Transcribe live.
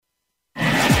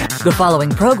The following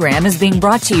program is being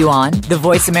brought to you on the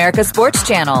Voice America Sports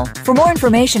Channel. For more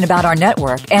information about our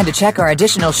network and to check our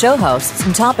additional show hosts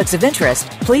and topics of interest,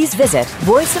 please visit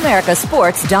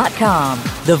voiceamericasports.com.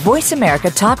 The Voice America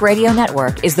Talk Radio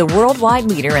Network is the worldwide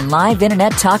leader in live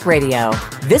Internet talk radio.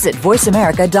 Visit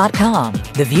voiceamerica.com.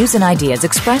 The views and ideas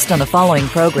expressed on the following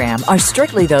program are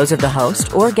strictly those of the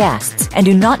host or guests and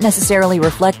do not necessarily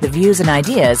reflect the views and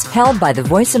ideas held by the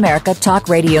Voice America Talk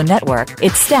Radio Network,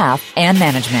 its staff, and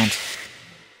management.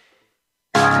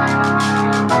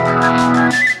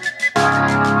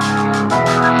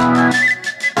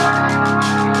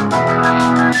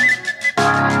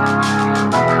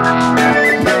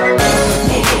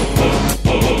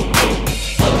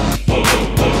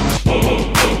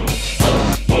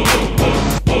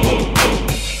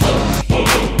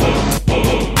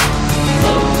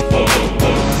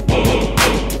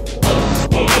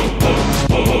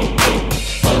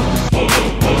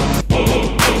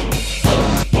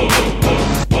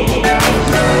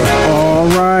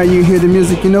 You hear the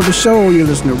music, you know the show. You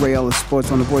listen to Ray Ellis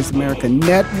Sports on the Voice America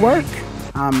Network.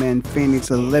 I'm in Phoenix,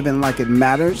 living like it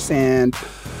matters, and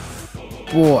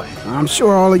boy, I'm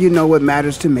sure all of you know what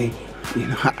matters to me. You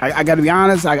know, I got to be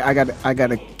honest. I got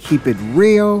to keep it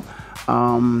real.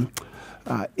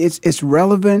 It's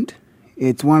relevant.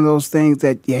 It's one of those things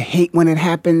that you hate when it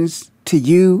happens to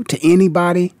you, to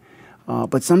anybody.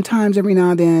 But sometimes, every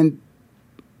now and then,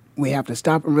 we have to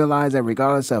stop and realize that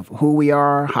regardless of who we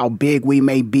are, how big we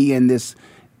may be in this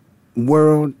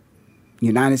world,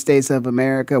 United States of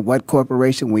America, what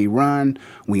corporation we run,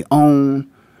 we own,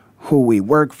 who we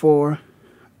work for,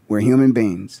 we're human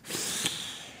beings.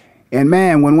 And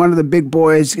man, when one of the big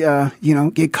boys,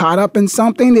 get caught up in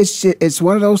something, it's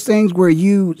one of those things where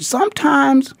you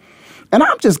sometimes, and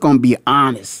I'm just going to be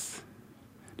honest,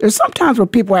 there's sometimes where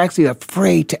people are actually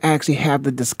afraid to actually have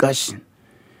the discussion.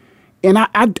 And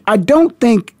I don't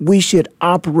think we should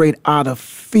operate out of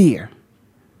fear.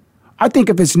 I think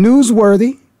if it's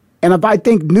newsworthy, and if I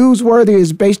think newsworthy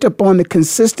is based upon the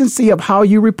consistency of how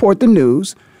you report the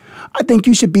news, I think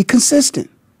you should be consistent.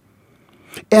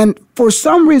 And for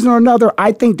some reason or another,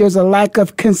 I think there's a lack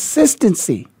of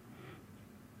consistency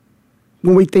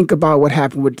when we think about what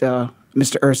happened with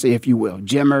Mr. Irsay, if you will.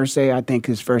 Jim Irsay, I think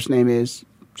his first name is.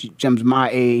 Jim's my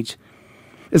age.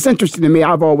 It's interesting to me.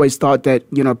 I've always thought that,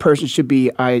 a person should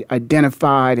be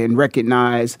identified and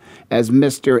recognized as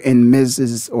Mr. and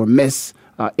Mrs. or Miss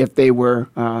if they were,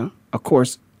 of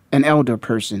course, an elder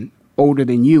person, older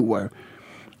than you were.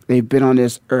 They've been on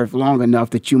this earth long enough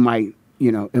that you might,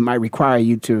 it might require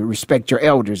you to respect your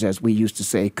elders, as we used to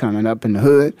say, coming up in the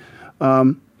hood.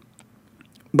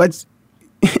 But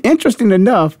interesting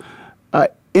enough,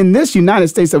 in this United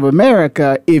States of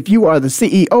America, if you are the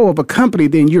CEO of a company,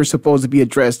 then you're supposed to be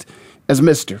addressed as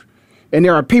Mr. And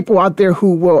there are people out there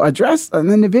who will address an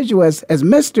individual as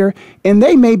Mr., and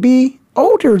they may be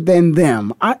older than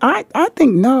them. I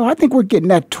think we're getting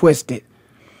that twisted.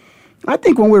 I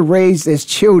think when we're raised as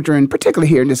children, particularly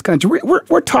here in this country,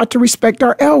 we're taught to respect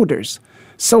our elders.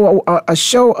 So a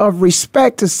show of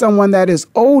respect to someone that is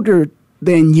older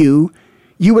than you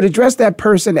would address that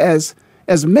person as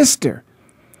Mr.,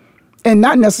 and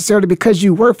not necessarily because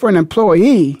you work for an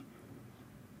employer,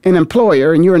 and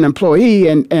you're an employee,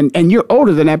 and you're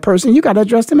older than that person, you got to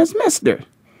address them as Mr.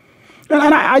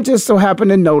 And I just so happen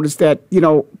to notice that,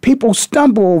 people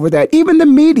stumble over that. Even the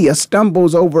media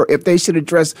stumbles over if they should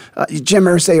address Jim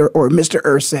Irsay or Mr.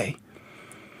 Irsay.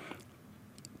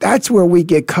 That's where we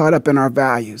get caught up in our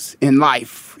values in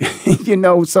life,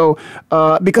 so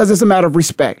because it's a matter of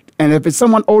respect. And if it's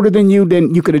someone older than you,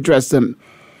 then you could address them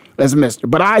as Mr.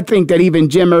 But I think that even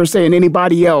Jim Irsay and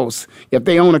anybody else, if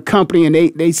they own a company and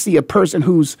they see a person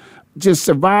who's just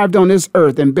survived on this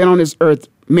earth and been on this earth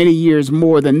many years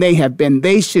more than they have been,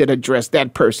 they should address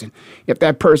that person. If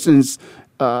that person's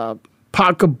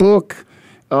pocketbook,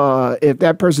 if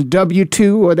that person's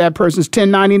W-2 or that person's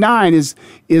 1099 is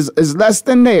less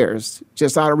than theirs,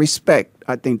 just out of respect,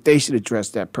 I think they should address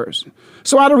that person.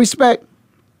 So out of respect,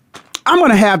 I'm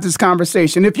going to have this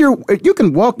conversation. You're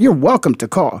welcome to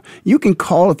call. You can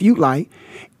call if you like,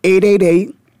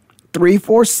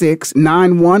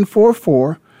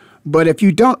 888-346-9144. But if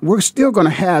you don't, we're still going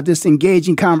to have this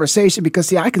engaging conversation because,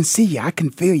 see, I can see you. I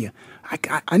can feel you.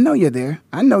 I know you're there.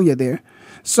 I know you're there.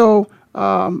 So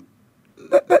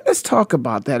let's talk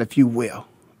about that, if you will.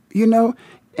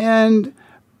 And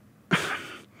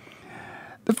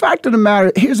the fact of the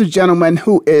matter, here's a gentleman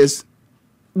who is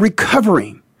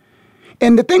recovering.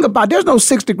 And the thing about, there's no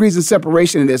 6 degrees of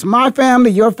separation in this. My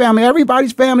family, your family,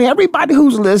 everybody's family, everybody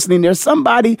who's listening, there's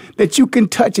somebody that you can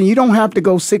touch, and you don't have to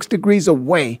go 6 degrees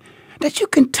away that you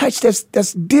can touch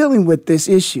that's dealing with this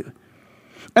issue.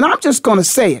 And I'm just going to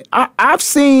say it. I've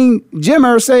seen Jim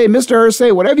Irsay, Mr.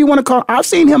 Irsay, whatever you want to call him, I've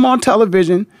seen him on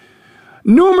television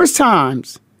numerous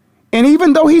times. And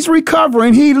even though he's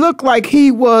recovering, he looked like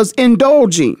he was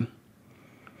indulging.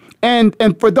 And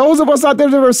for those of us out there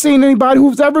that have ever seen anybody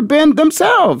who's ever been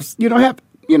themselves,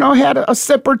 had a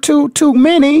sip or two too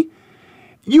many,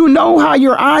 you know how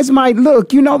your eyes might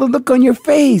look. You know the look on your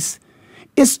face.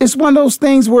 It's one of those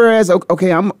things whereas,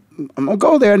 okay, I'm going to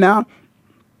go there now.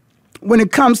 When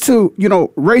it comes to,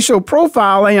 racial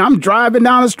profiling, I'm driving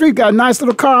down the street, got a nice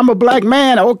little car, I'm a black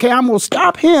man. Okay, I'm going to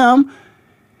stop him.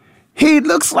 He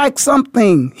looks like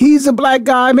something. He's a black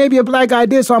guy. Maybe a black guy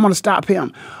did, so I'm going to stop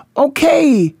him.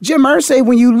 Okay, Jim Irsay,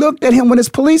 when you looked at him, when his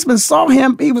policeman saw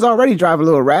him, he was already driving a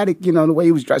little erratic, the way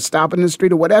he was stopping in the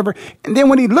street or whatever. And then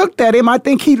when he looked at him, I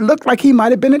think he looked like he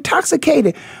might have been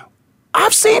intoxicated.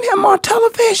 I've seen him on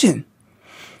television.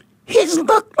 He's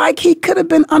looked like he could have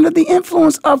been under the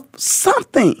influence of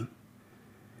something.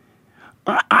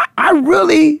 I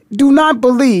really do not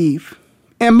believe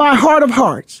in my heart of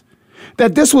hearts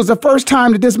that this was the first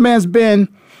time that this man's been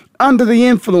under the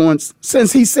influence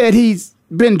since he said he's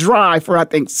been dry for, I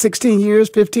think, 16 years,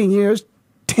 15 years,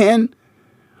 10.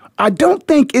 I don't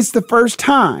think it's the first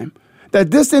time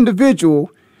that this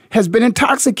individual has been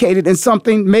intoxicated in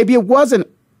something. Maybe it wasn't,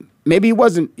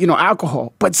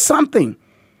 alcohol, but something.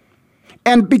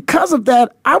 And because of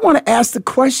that, I want to ask the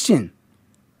question,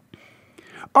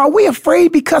 are we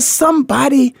afraid because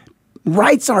somebody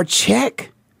writes our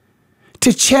check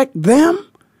to check them,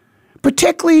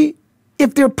 particularly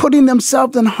if they're putting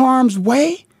themselves in harm's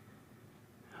way?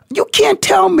 You can't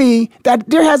tell me that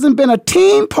there hasn't been a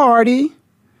team party,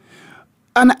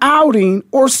 an outing,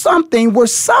 or something where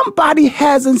somebody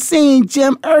hasn't seen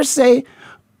Jim Irsay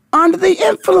under the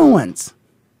influence.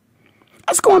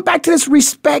 That's going back to this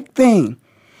respect thing.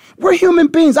 We're human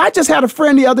beings. I just had a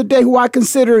friend the other day who I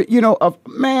consider,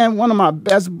 one of my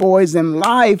best boys in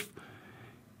life.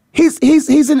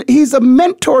 He's a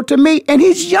mentor to me, and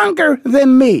he's younger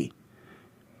than me.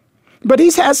 But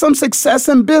he's had some success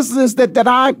in business that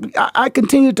I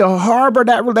continue to harbor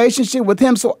that relationship with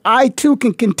him, so I too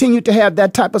can continue to have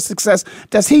that type of success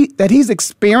that he's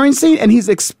experiencing and he's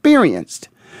experienced.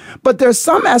 But there's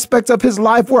some aspects of his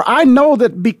life where I know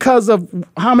that because of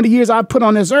how many years I put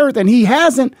on this earth and he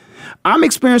hasn't, I'm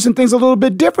experiencing things a little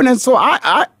bit different. And so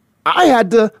I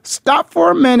had to stop for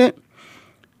a minute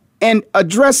and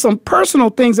address some personal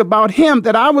things about him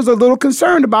that I was a little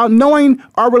concerned about, knowing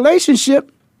our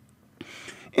relationship,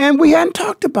 and we hadn't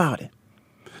talked about it.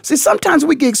 See, sometimes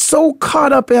we get so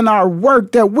caught up in our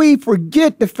work that we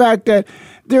forget the fact that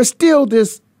there's still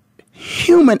this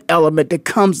human element that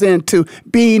comes into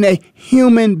being a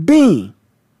human being.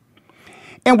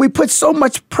 And we put so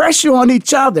much pressure on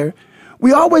each other.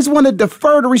 We always want to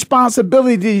defer the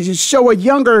responsibility to show a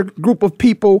younger group of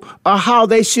people how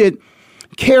they should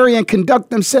carry and conduct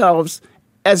themselves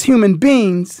as human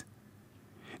beings,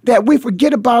 that we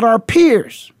forget about our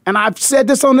peers. And I've said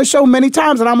this on the show many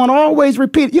times, and I'm going to always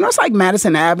repeat it. It's like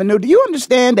Madison Avenue. Do you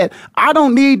understand that I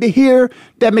don't need to hear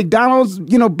that McDonald's,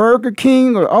 Burger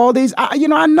King, or all these, I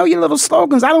know your little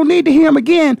slogans. I don't need to hear them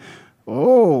again.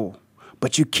 Oh,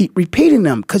 but you keep repeating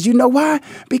them because you know why?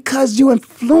 Because you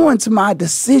influence my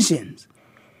decisions.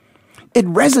 It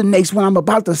resonates when I'm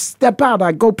about to step out.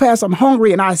 I go past, I'm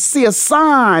hungry, and I see a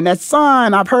sign. That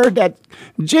sign, I've heard that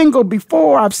jingle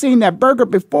before. I've seen that burger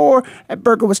before. That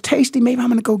burger was tasty. Maybe I'm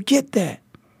going to go get that.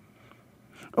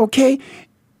 Okay?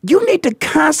 You need to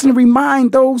constantly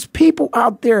remind those people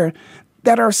out there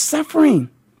that are suffering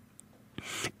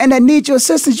and that need your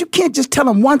assistance. You can't just tell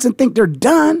them once and think they're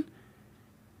done.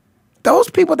 Those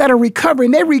people that are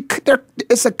recovering,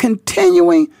 it's a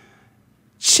continuing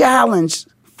challenge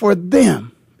for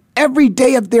them. Every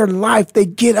day of their life, they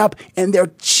get up and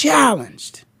they're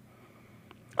challenged.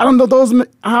 I don't know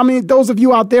how many those of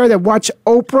you out there that watch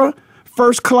Oprah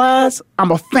First Class.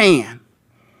 I'm a fan.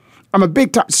 I'm a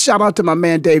big time. Shout out to my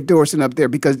man Dave Dorson up there,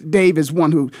 because Dave is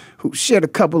one who shared a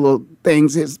couple of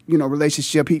things. His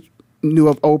relationship. He knew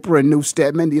of Oprah and knew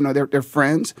Stedman. They're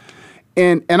friends.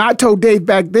 And I told Dave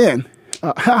back then,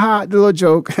 the little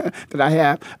joke that I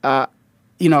have.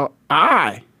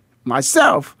 I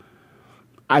myself,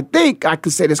 I think I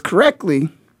can say this correctly,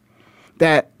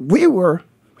 that we were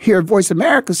here at Voice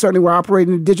America, certainly we're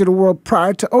operating in the digital world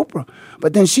prior to Oprah.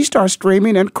 But then she started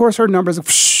streaming, and of course her numbers are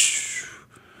whoosh.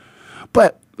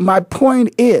 But my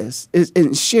point is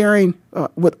in sharing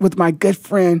with my good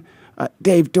friend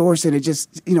Dave Dorson, and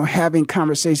just having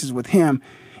conversations with him,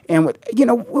 and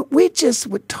we just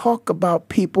would talk about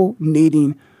people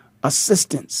needing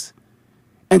assistance.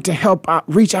 and to help out,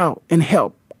 reach out and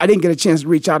help. I didn't get a chance to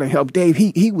reach out and help Dave.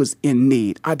 He was in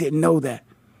need. I didn't know that.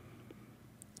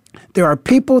 There are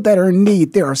people that are in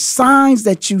need. There are signs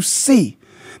that you see.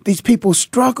 These people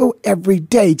struggle every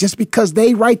day. Just because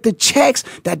they write the checks,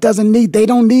 they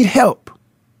don't need help.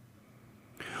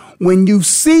 When you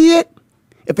see it,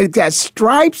 if it got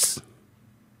stripes,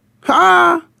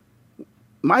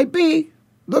 might be.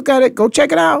 Look at it. Go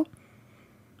check it out.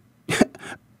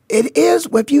 It is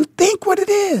if you think what it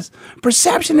is.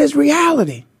 Perception is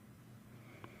reality.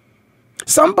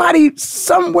 Somebody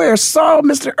somewhere saw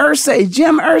Mr. Irsay,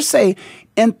 Jim Irsay,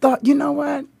 and thought, you know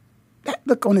what? That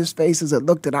look on his face is a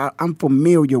look that I'm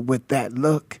familiar with that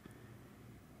look.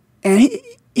 And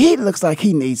he looks like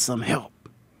he needs some help.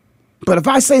 But if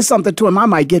I say something to him, I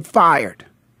might get fired.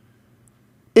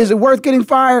 Is it worth getting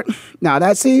fired?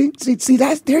 Now see,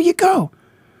 there you go.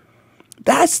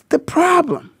 That's the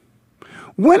problem.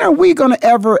 When are we going to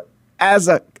ever, as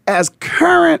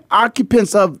current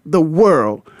occupants of the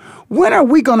world, when are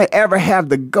we going to ever have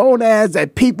the gonads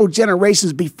that people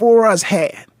generations before us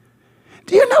had?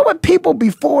 Do you know what people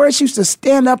before us used to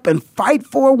stand up and fight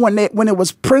for when it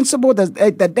was principle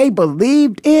that they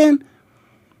believed in?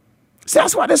 See,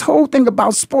 that's why this whole thing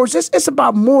about sports, it's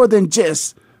about more than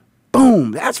just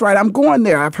boom. That's right. I'm going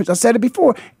there. I said it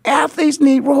before. Athletes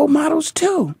need role models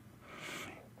too.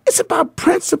 It's about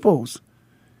principles.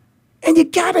 And you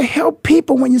got to help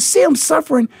people when you see them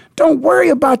suffering. Don't worry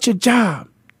about your job.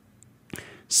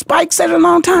 Spike said it a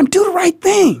long time. Do the right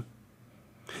thing.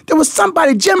 There was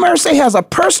somebody, Jim Irsay has a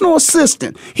personal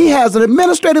assistant. He has an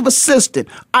administrative assistant.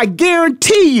 I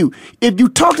guarantee you, if you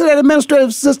talk to that administrative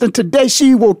assistant today,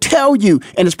 she will tell you,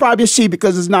 and it's probably a she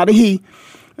because it's not a he,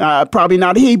 probably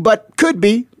not a he, but could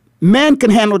be. Men can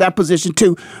handle that position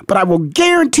too. But I will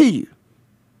guarantee you,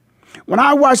 when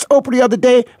I watched Oprah the other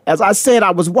day, as I said,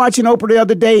 I was watching Oprah the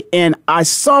other day, and I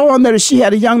saw on there that she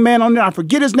had a young man on there. I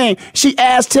forget his name. She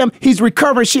asked him, he's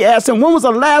recovering. She asked him, when was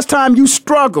the last time you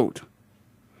struggled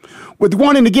with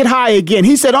wanting to get high again?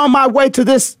 He said, on my way to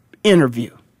this interview.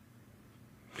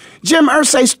 Jim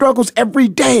Irsay struggles every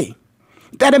day.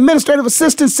 That administrative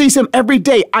assistant sees him every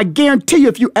day. I guarantee you,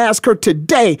 if you ask her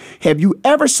today, have you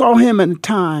ever saw him in a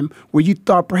time where you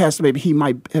thought perhaps maybe he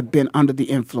might have been under the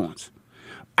influence?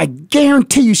 I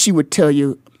guarantee you she would tell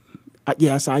you,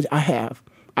 yes, I have.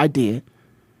 I did.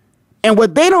 And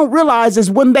what they don't realize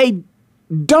is when they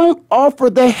don't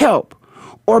offer the help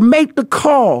or make the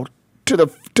call to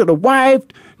the wife,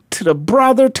 to the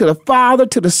brother, to the father,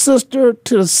 to the sister,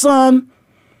 to the son,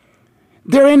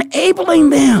 they're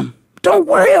enabling them. Don't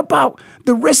worry about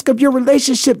the risk of your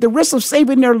relationship. The risk of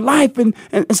saving their life and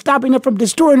stopping them from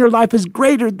destroying their life is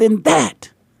greater than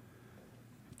that.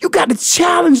 You got to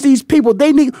challenge these people.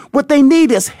 What they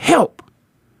need is help.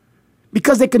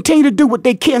 Because they continue to do what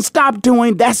they can't stop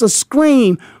doing. That's a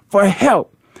scream for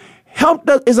help. Help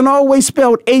isn't always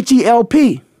spelled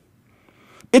H-E-L-P.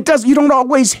 You don't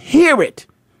always hear it.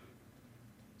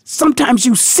 Sometimes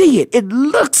you see it. It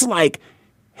looks like,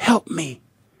 help me.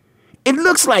 It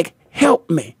looks like, help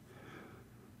me.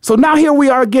 So now here we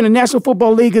are again. The National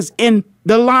Football League is in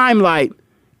the limelight,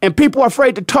 and people are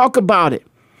afraid to talk about it.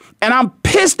 And I'm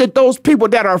pissed at those people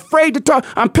that are afraid to talk.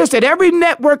 I'm pissed at every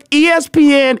network,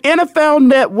 ESPN, NFL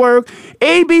Network,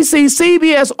 ABC,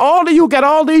 CBS, all of you got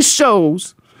all these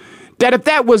shows that if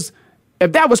that was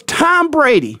Tom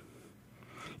Brady,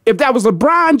 if that was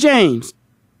LeBron James,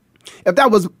 if that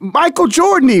was Michael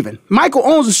Jordan even, Michael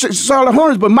owns the Charlotte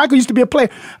Hornets, but Michael used to be a player,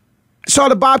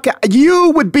 Charlotte Bobcat, you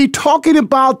would be talking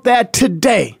about that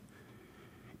today.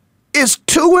 It's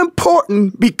too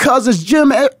important because it's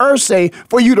Jim Irsay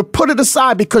for you to put it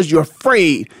aside because you're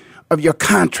afraid of your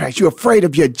contracts. You're afraid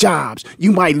of your jobs.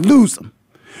 You might lose them.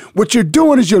 What you're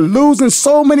doing is you're losing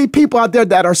so many people out there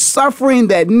that are suffering,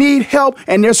 that need help,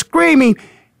 and they're screaming,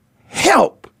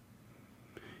 help.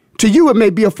 To you, it may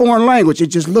be a foreign language. It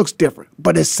just looks different,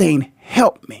 but it's saying,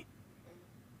 help me.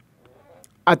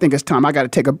 I think it's time. I got to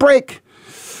take a break.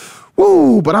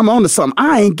 Woo, but I'm on to something.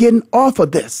 I ain't getting off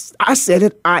of this. I said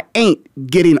it. I ain't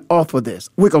getting off of this.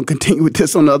 We're going to continue with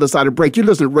this on the other side of the break. You're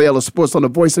listening to Rail of Sports on the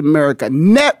Voice of America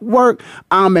Network.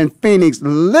 I'm in Phoenix,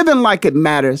 living like it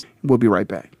matters. We'll be right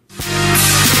back. The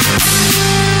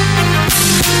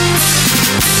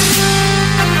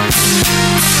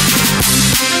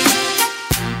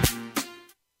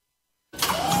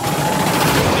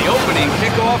opening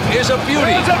kickoff is a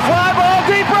beauty. It's a fly ball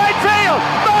deep right field.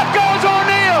 Back goes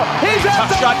O'Neal. He's at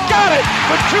the shot. Got it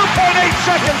with 2.8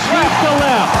 seconds left. To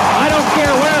left. I don't care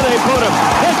where they put him.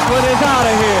 This one is out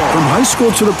of here. From high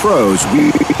school to the pros, we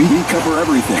cover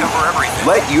everything.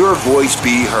 Let your voice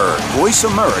be heard. Voice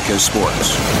America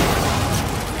Sports.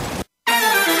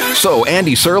 So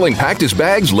Andy Serling packed his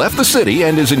bags, left the city,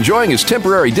 and is enjoying his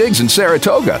temporary digs in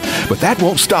Saratoga. But that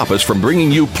won't stop us from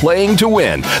bringing you Playing to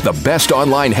Win, the best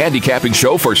online handicapping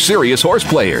show for serious horse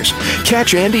players.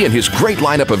 Catch Andy and his great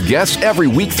lineup of guests every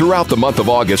week throughout the month of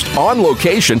August on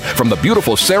location from the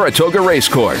beautiful Saratoga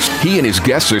Racecourse. He and his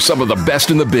guests are some of the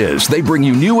best in the biz. They bring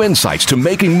you new insights to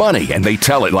making money, and they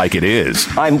tell it like it is.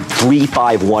 I'm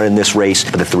 3-5-1 in this race,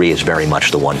 but the 3 is very much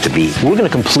the one to beat. We're going to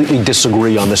completely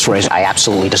disagree on this race. I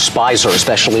absolutely despise her,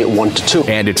 especially at 1-2.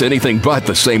 And it's anything but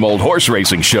the same old horse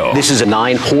racing show. This is a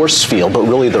 9-horse field, but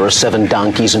really there are 7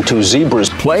 donkeys and 2 zebras.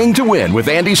 Playing to Win with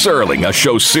Andy Serling, a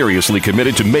show seriously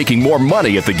committed to making more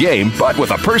money at the game, but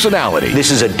with a personality.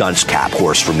 This is a dunce cap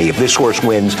horse for me. If this horse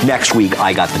wins, next week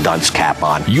I got the dunce cap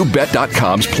on.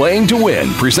 YouBet.com's Playing to Win,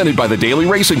 presented by the Daily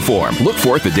Racing Form. Look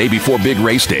for it the day before big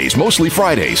race days, mostly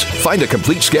Fridays. Find a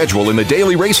complete schedule in the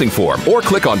Daily Racing Form or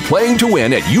click on Playing to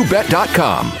Win at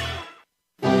YouBet.com.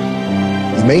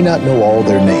 You may not know all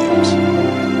their names,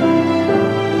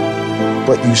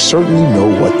 but you certainly know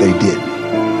what they did.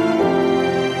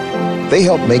 They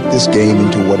helped make this game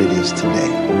into what it is today.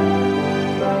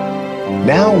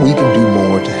 Now we can do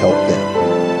more to help them.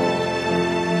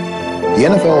 The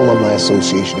NFL Alumni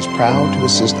Association is proud to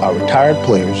assist our retired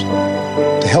players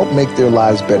to help make their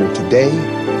lives better today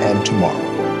and tomorrow.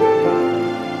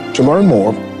 To learn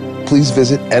more, please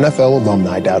visit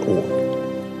NFLalumni.org.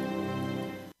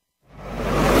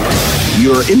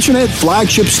 Your internet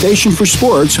flagship station for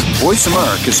sports, Voice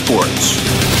America Sports.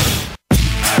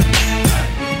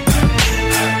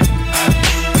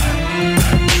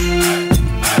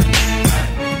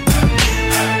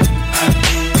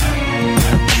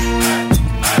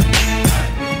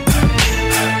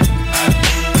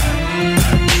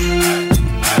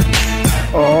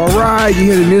 All right, you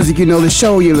hear the music, you know the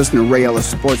show. You're listening to Ray Ellis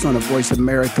Sports on the Voice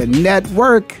America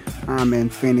Network. I'm in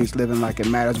Phoenix, living like it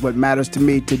matters. What matters to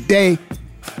me today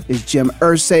is Jim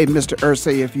Irsay, Mr.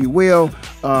 Irsay, if you will.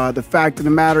 The fact of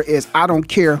the matter is, I don't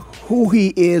care who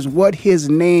he is, what his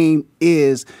name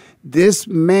is. This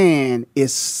man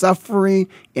is suffering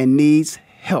and needs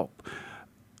help.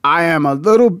 I am a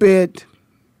little bit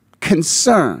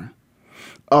concerned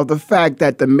of the fact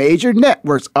that the major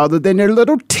networks, other than their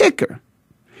little ticker,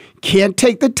 can't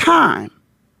take the time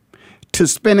to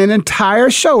spend an entire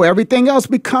show. Everything else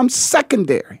becomes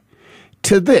secondary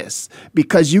to this,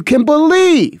 because you can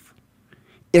believe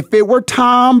if it were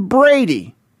Tom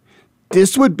Brady,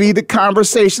 this would be the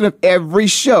conversation of every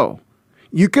show.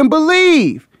 You can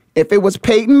believe if it was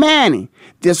Peyton Manning,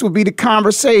 this would be the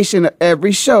conversation of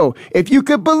every show. If you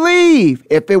could believe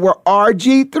if it were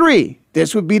RG3,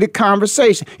 this would be the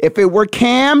conversation. If it were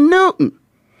Cam Newton,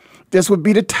 this would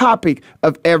be the topic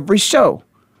of every show.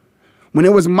 When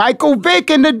it was Michael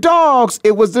Vick and the Dogs,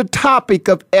 it was the topic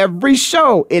of every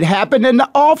show. It happened in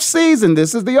the off season.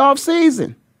 This is the off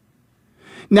season.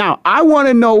 Now, I want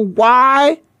to know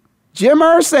why Jim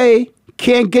Irsay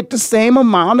can't get the same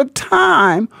amount of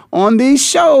time on these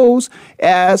shows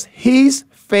as he's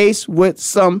faced with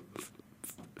some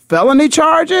felony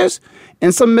charges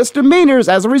and some misdemeanors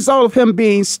as a result of him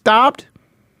being stopped,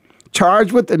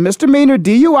 charged with a misdemeanor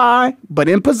DUI, but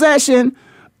in possession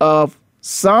of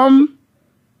some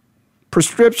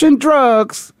prescription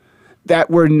drugs that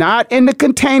were not in the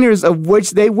containers of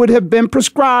which they would have been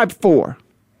prescribed for.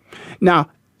 Now,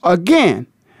 again,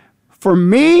 for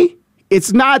me,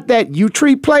 it's not that you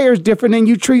treat players different than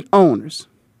you treat owners.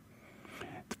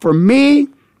 For me,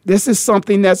 this is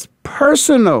something that's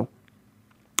personal.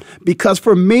 Because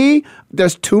for me,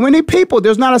 there's too many people.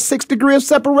 There's not a 6 degree of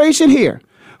separation here.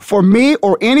 For me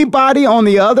or anybody on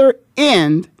the other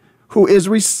end who is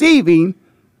receiving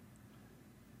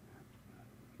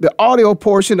the audio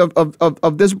portion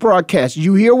of this broadcast.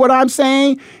 You hear what I'm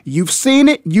saying? You've seen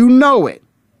it. You know it.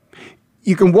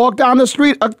 You can walk down the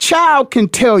street. A child can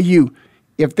tell you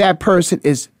if that person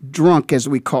is drunk, as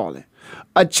we call it.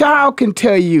 A child can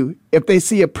tell you if they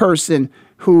see a person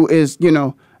who is,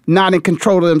 not in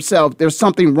control of themselves. There's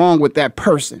something wrong with that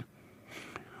person.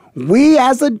 We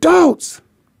as adults,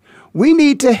 we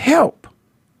need to help.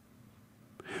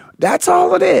 That's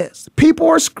all it is. People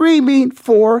are screaming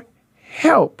for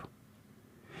help.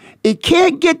 It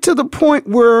can't get to the point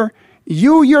where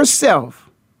you yourself,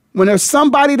 when there's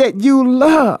somebody that you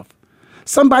love,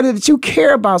 somebody that you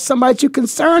care about, somebody that you're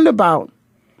concerned about,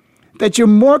 that you're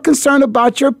more concerned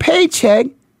about your paycheck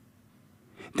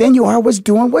than you are what's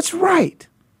doing what's right.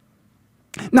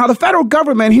 Now, the federal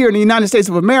government here in the United States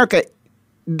of America,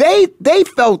 they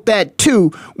felt that too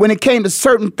when it came to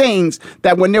certain things,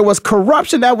 that when there was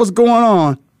corruption that was going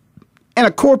on in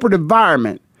a corporate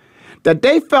environment, that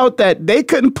they felt that they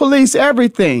couldn't police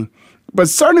everything. But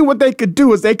certainly what they could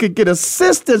do is they could get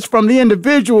assistance from the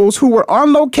individuals who were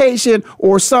on location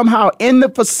or somehow in the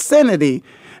vicinity,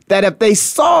 that if they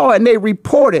saw and they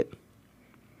reported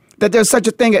that there's such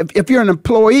a thing, if you're an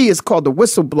employee, it's called the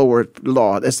whistleblower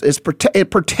law. It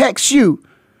protects you.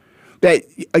 That,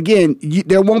 again,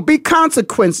 there won't be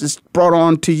consequences brought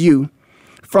on to you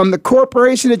from the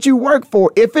corporation that you work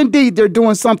for if indeed they're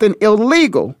doing something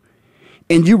illegal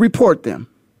and you report them.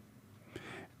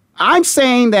 I'm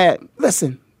saying that,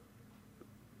 listen,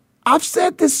 I've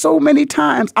said this so many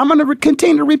times. I'm going to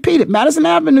continue to repeat it. Madison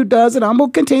Avenue does it. I'm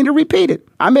going to continue to repeat it.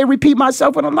 I may repeat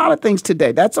myself on a lot of things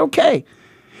today. That's okay.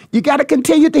 You got to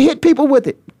continue to hit people with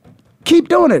it. Keep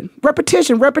doing it.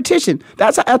 Repetition.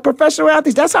 That's how, as professional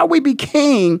athletes, that's how we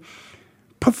became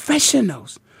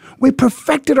professionals. We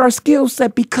perfected our skill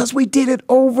set because we did it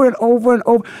over and over and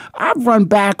over. I've run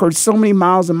backwards so many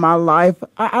miles in my life.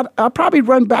 I probably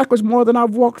run backwards more than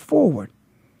I've walked forward.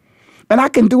 And I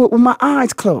can do it with my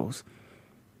eyes closed.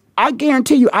 I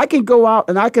guarantee you, I can go out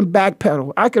and I can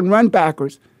backpedal. I can run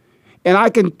backwards. And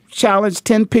I can challenge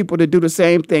 10 people to do the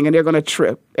same thing, and they're going to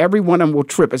trip. Every one of them will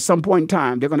trip. At some point in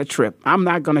time, they're going to trip. I'm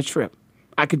not going to trip.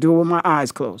 I can do it with my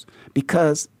eyes closed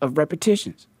because of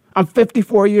repetitions. I'm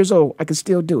 54 years old. I can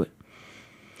still do it.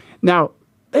 Now,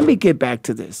 let me get back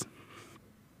to this.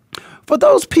 For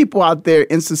those people out there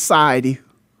in society,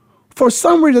 for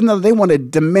some reason or another, they want to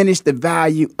diminish the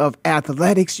value of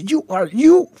athletics.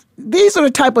 These are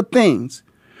the type of things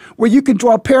where you can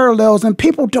draw parallels, and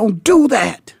people don't do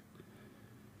that.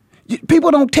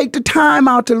 People don't take the time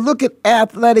out to look at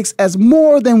athletics as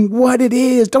more than what it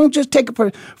is. Don't just take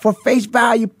it for face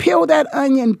value. Peel that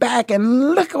onion back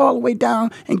and look all the way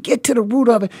down and get to the root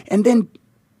of it, and then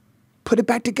put it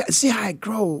back together. See how it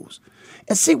grows,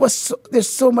 and see there's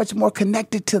so much more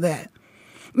connected to that.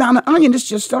 Now, the onion is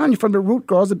just onion. From the root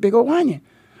grows a big old onion.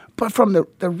 But from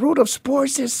the root of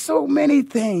sports, there's so many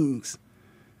things.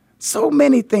 So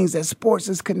many things that sports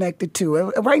is connected to.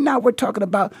 And right now, we're talking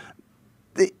about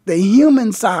the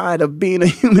human side of being a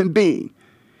human being.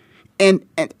 And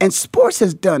sports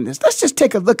has done this. Let's just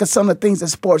take a look at some of the things that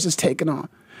sports has taken on.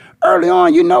 Early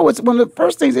on, it's one of the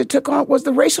first things it took on was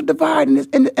the racial divide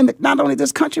in not only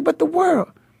this country, but the world.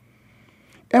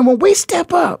 And when we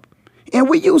step up and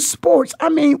we use sports, I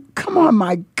mean, come on,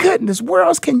 my goodness, where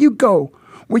else can you go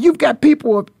where you've got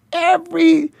people of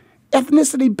every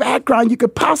ethnicity background you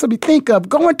could possibly think of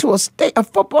going to a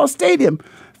football stadium,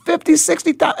 50,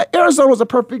 60,000. Arizona's a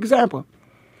perfect example.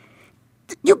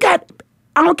 I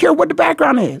don't care what the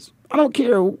background is. I don't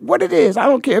care what it is. I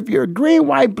don't care if you're green,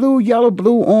 white, blue, yellow,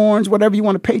 blue, orange, whatever you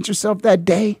want to paint yourself that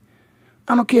day.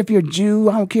 I don't care if you're a Jew.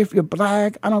 I don't care if you're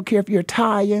black. I don't care if you're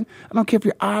Italian. I don't care if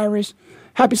you're Irish.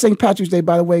 Happy St. Patrick's Day,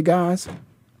 by the way, guys.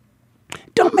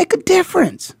 Don't make a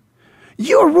difference.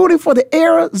 You're rooting for the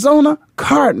Arizona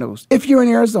Cardinals if you're in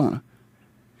Arizona.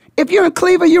 If you're in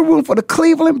Cleveland, you're rooting for the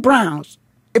Cleveland Browns.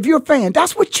 If you're a fan,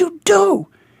 that's what you do.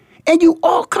 And you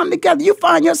all come together. You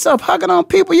find yourself hugging on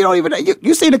people you don't even know.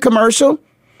 You see the commercial,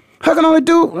 hugging on a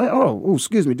dude. Oh,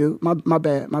 excuse me, dude. My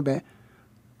bad.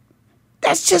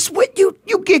 That's just what you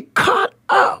get caught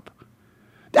up.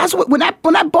 That's what when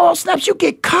that ball snaps, you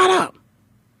get caught up.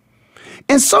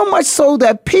 And so much so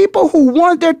that people who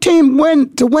wanted their team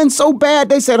to win so bad,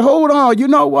 they said, hold on, you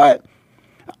know what?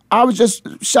 I was just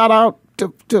shout out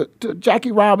to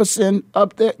Jackie Robinson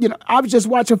up there. I was just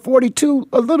watching 42,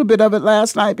 a little bit of it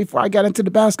last night before I got into the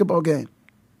basketball game.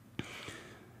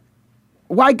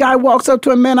 White guy walks up to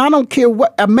a man. I don't care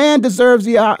what a man deserves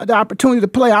the opportunity to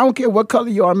play. I don't care what color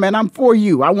you are, man. I'm for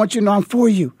you. I want you to know I'm for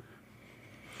you.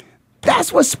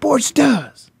 That's what sports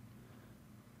does.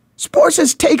 Sports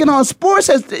has taken on.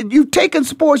 You've taken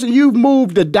sports and you've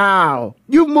moved the dial.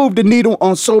 You've moved the needle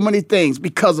on so many things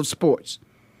because of sports.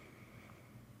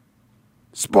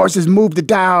 Sports has moved the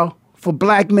dial for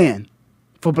black men,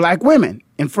 for black women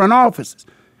in front offices,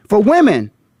 for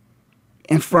women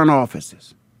in front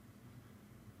offices.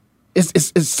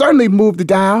 It's certainly moved the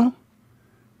dial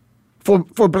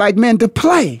for black men to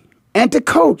play and to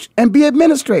coach and be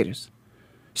administrators.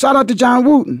 Shout out to John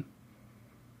Wooten.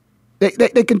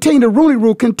 They continue, the Rooney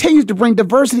Rule continues to bring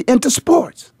diversity into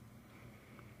sports.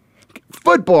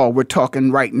 Football, we're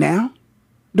talking right now.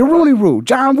 The Rooney Rule,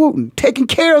 John Wooten, taking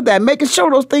care of that, making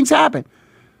sure those things happen.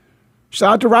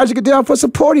 Shout out to Roger Goodell for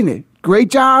supporting it.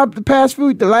 Great job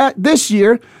this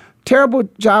year. Terrible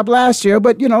job last year,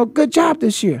 but, good job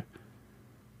this year.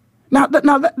 Now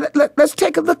let's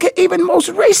take a look at even most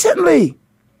recently.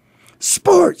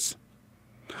 Sports.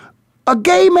 A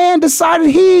gay man decided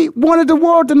he wanted the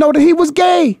world to know that he was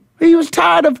gay. He was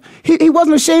tired of, he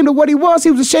wasn't ashamed of what he was.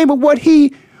 He was ashamed of what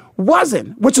he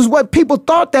wasn't, which is what people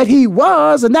thought that he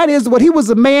was, and that is what he was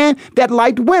a man that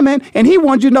liked women, and he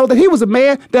wanted you to know that he was a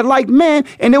man that liked men,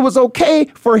 and it was okay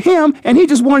for him, and he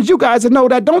just wanted you guys to know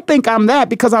that don't think I'm that,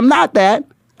 because I'm not that.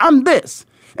 I'm this,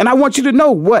 and I want you to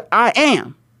know what I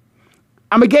am.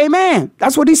 I'm a gay man.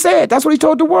 That's what he said. That's what he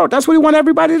told the world. That's what he wanted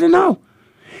everybody to know.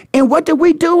 And what did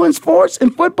we do in sports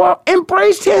and football?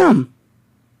 Embraced him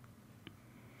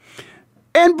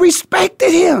and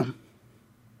respected him.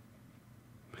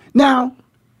 Now,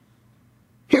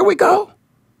 here we go.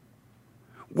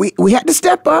 We had to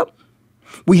step up.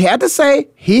 We had to say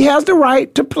he has the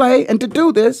right to play and to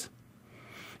do this.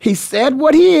 He said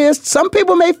what he is. Some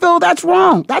people may feel that's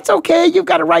wrong. That's okay. You've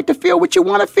got a right to feel what you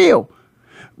want to feel.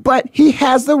 But he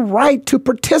has the right to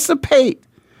participate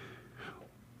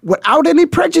without any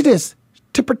prejudice,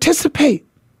 to participate.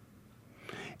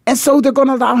 And so they're going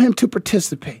to allow him to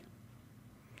participate.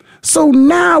 So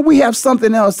now we have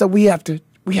something else that we have to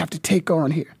take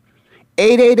on here.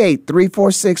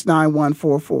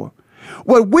 888-346-9144.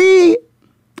 What we,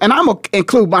 and I'm going to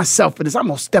include myself in this. I'm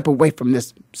going to step away from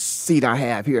this seat I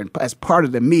have here as part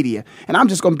of the media. And I'm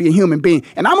just going to be a human being.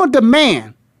 And I'm going to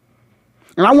demand,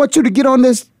 and I want you to get on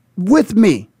this with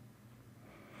me.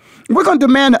 We're going to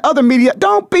demand the other media,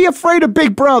 don't be afraid of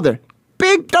Big Brother.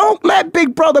 Don't let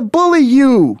Big Brother bully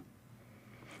you.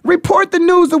 Report the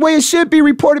news the way it should be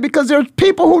reported, because there's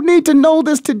people who need to know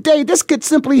this today. This could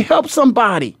simply help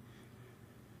somebody.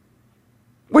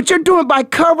 What you're doing by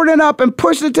covering it up and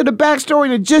pushing it to the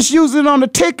backstory and just using it on the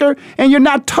ticker, and you're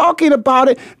not talking about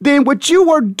it, then what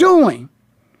you are doing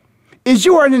is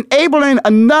you are enabling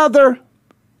another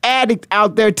addict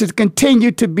out there to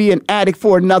continue to be an addict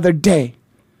for another day.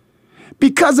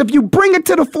 Because if you bring it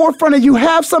to the forefront and you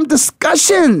have some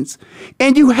discussions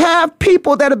and you have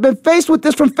people that have been faced with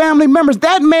this from family members,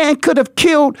 that man could have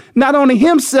killed not only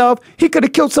himself, he could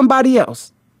have killed somebody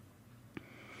else.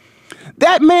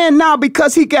 That man now,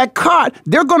 because he got caught,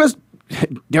 they're going to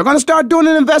start doing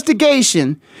an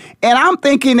investigation. And I'm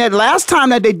thinking that last time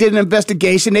that they did an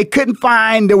investigation, they couldn't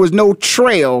find, there was no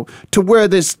trail to where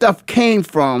this stuff came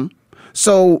from.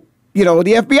 So, the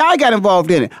FBI got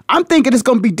involved in it. I'm thinking it's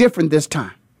going to be different this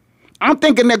time. I'm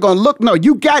thinking they're going to look, no,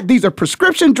 these are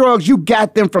prescription drugs, you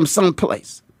got them from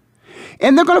someplace.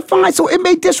 And they're going to find, so it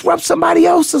may disrupt somebody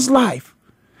else's life.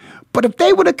 But if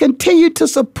they would have continued to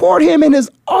support him in his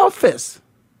office,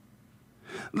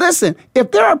 listen,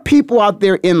 if there are people out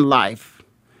there in life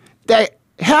that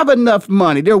have enough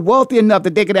money, they're wealthy enough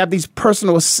that they could have these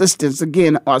personal assistants.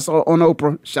 Again, also on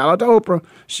Oprah, shout out to Oprah.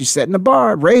 She's setting the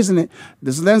bar, raising it.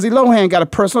 This Lindsay Lohan got a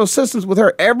personal assistant with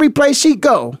her every place she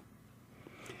go.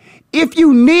 If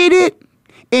you need it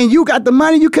and you got the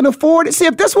money, you can afford it. See,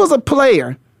 if this was a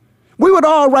player, we would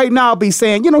all right now be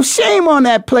saying, shame on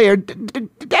that player.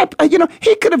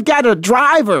 He could have got a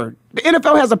driver. The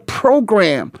NFL has a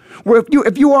program where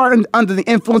if you are under the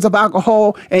influence of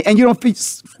alcohol and you don't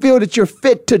feel that you're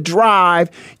fit to drive,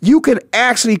 you can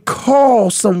actually call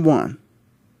someone.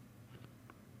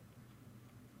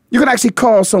 You can actually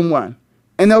call someone,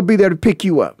 and they'll be there to pick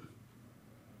you up.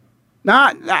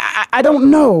 Now, I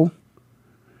don't know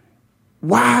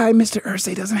why Mr.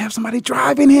 Irsay doesn't have somebody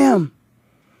driving him.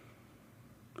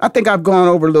 I think I've gone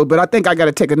over a little bit. I think I got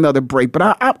to take another break.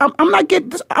 But I'm not getting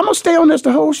this. I'm going to stay on this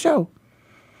the whole show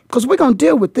because we're going to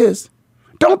deal with this.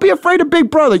 Don't be afraid of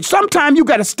Big Brother. Sometimes you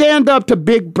got to stand up to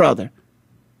Big Brother.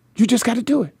 You just got to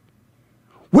do it.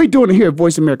 We're doing it here at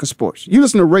Voice America Sports. You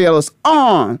listen to Ray Ellis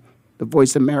on the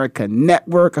Voice America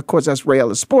Network. Of course, that's Ray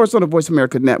Ellis Sports on the Voice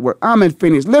America Network. I'm in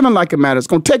Phoenix, living like it matters.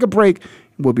 Going to take a break.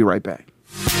 We'll be right back.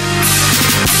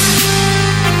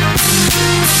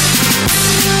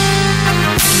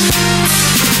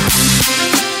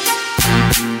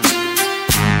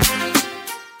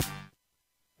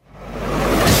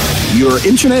 Your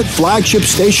internet flagship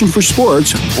station for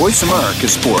sports, Voice America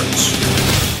Sports.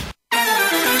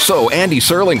 So Andy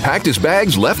Serling packed his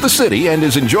bags, left the city, and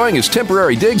is enjoying his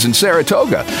temporary digs in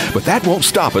Saratoga. But that won't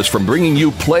stop us from bringing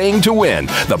you Playing to Win,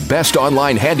 the best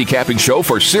online handicapping show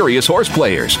for serious horse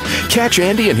players. Catch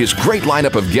Andy and his great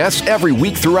lineup of guests every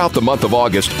week throughout the month of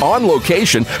August on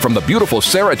location from the beautiful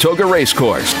Saratoga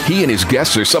Racecourse. He and his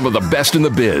guests are some of the best in the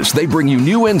biz. They bring you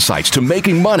new insights to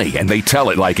making money, and they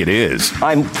tell it like it is.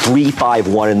 I'm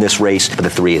 3-5-1 in this race, but the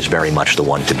 3 is very much the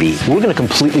one to beat. We're going to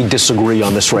completely disagree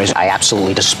on this race. I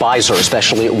absolutely despise despise her,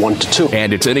 especially at 1-2.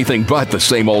 And it's anything but the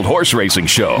same old horse racing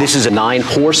show. This is a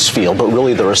 9-horse field, but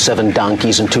really there are 7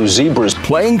 donkeys and 2 zebras.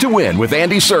 Playing to Win with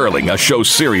Andy Serling, a show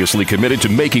seriously committed to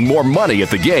making more money at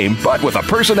the game, but with a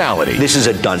personality. This is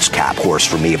a dunce cap horse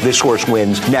for me. If this horse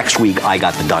wins, next week I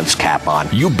got the dunce cap on.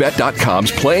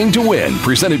 YouBet.com's Playing to Win,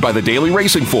 presented by the Daily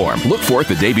Racing Form. Look for it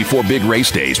the day before big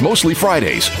race days, mostly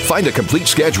Fridays. Find a complete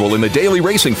schedule in the Daily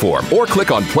Racing Form or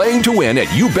click on Playing to Win at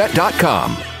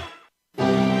YouBet.com.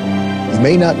 You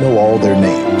may not know all their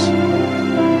names,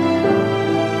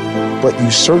 but you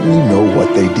certainly know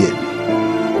what they did.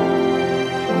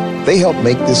 They helped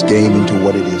make this game into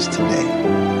what it is today.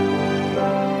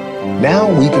 Now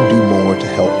we can do more to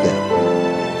help them.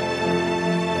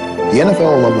 The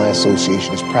NFL Alumni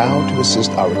Association is proud to assist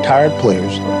our retired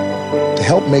players to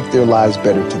help make their lives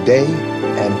better today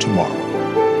and tomorrow.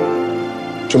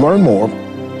 To learn more,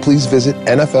 please visit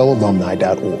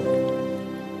NFLalumni.org.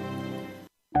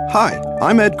 Hi,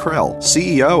 I'm Ed Krell,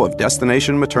 CEO of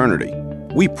Destination Maternity.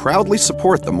 We proudly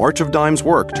support the March of Dimes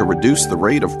work to reduce the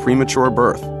rate of premature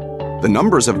birth. The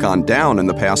numbers have gone down in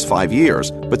the past 5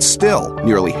 years, but still,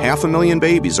 nearly 500,000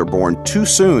 babies are born too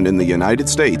soon in the United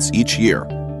States each year.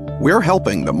 We're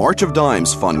helping the March of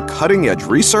Dimes fund cutting-edge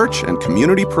research and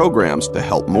community programs to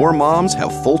help more moms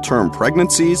have full-term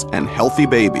pregnancies and healthy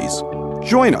babies.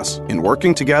 Join us in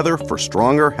working together for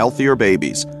stronger, healthier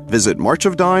babies. Visit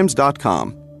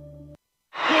marchofdimes.com.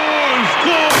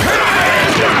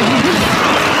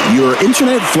 Your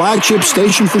internet flagship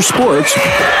station for sports.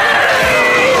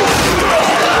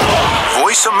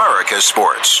 Voice America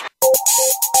Sports.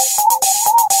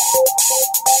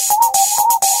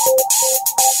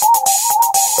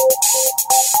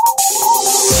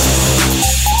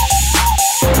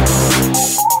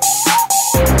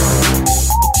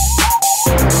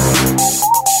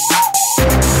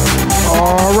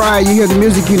 All right, you hear the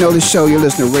music, you know the show. You're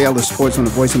listening to Rail of Sports on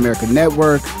the Voice America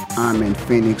Network. I'm in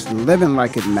Phoenix, living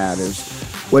like it matters.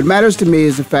 What matters to me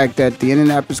is the fact that the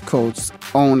Indianapolis Colts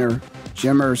owner,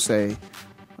 Jim Irsay,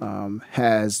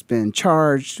 has been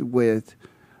charged with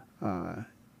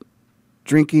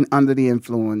drinking under the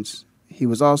influence. He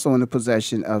was also in the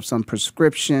possession of some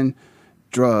prescription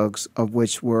drugs of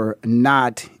which were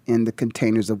not in the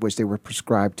containers of which they were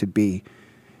prescribed to be.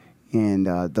 And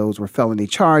those were felony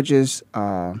charges.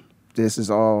 This is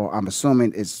all, I'm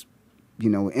assuming, is,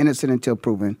 innocent until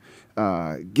proven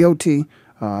guilty.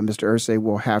 Mr. Irsay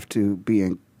will have to be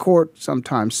in court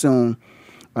sometime soon.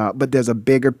 But there's a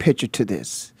bigger picture to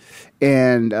this.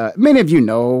 And many of you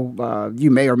know, you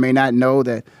may or may not know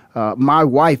that my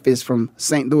wife is from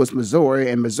St. Louis, Missouri,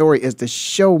 and Missouri is the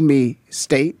show me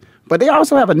state. But they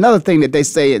also have another thing that they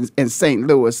say in St.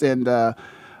 Louis, and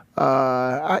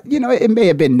it may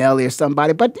have been Nelly or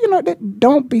somebody, but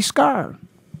don't be scared.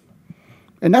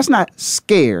 And that's not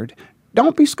scared.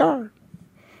 Don't be scared.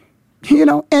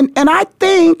 And I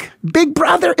think Big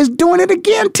Brother is doing it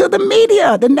again to the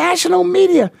media, the national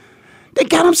media. They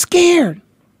got them scared.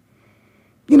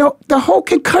 The whole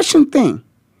concussion thing.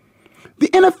 The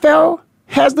NFL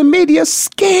has the media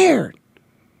scared.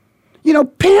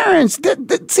 Parents,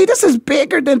 see, this is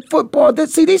bigger than football.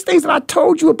 See, these things that I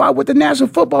told you about what the National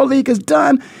Football League has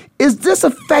done is this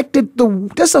affects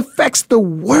the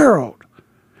world.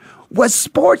 What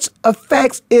sports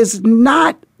affects is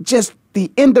not just the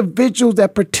individuals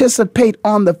that participate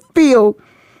on the field.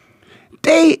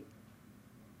 They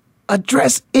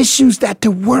address issues that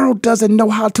the world doesn't know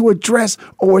how to address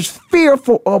or is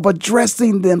fearful of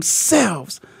addressing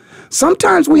themselves.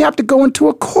 Sometimes we have to go into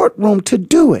a courtroom to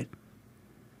do it.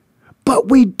 But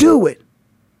we do it.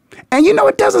 And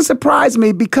it doesn't surprise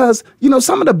me because,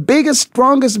 some of the biggest,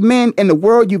 strongest men in the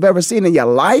world you've ever seen in your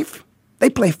life, they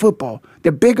play football.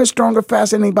 They're bigger, stronger,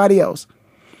 faster than anybody else.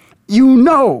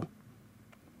 The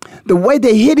way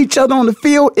they hit each other on the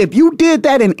field, if you did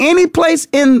that in any place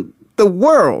in the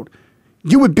world,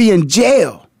 you would be in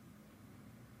jail.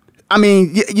 I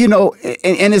mean,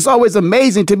 and it's always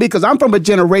amazing to me because I'm from a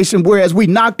generation whereas we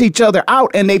knocked each other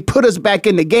out and they put us back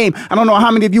in the game. I don't know how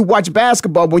many of you watch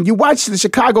basketball. When you watch the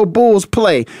Chicago Bulls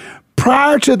play,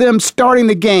 prior to them starting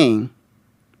the game,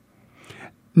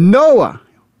 Noah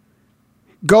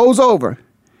goes over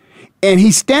and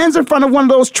he stands in front of one of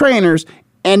those trainers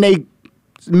and they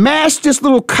mash this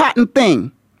little cotton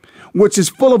thing, which is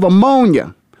full of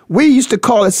ammonia. We used to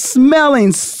call it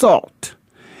smelling salt.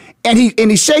 And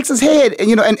he shakes his head,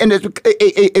 and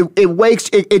it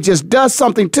wakes. It just does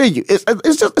something to you.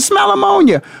 It's just smell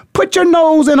ammonia. Put your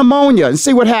nose in ammonia and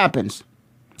see what happens.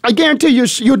 I guarantee you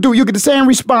get the same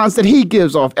response that he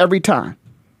gives off every time.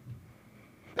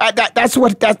 That's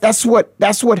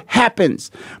what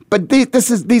happens. But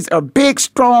these are big,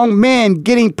 strong men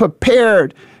getting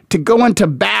prepared to go into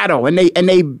battle, and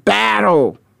they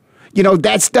battle. You know,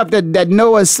 that stuff that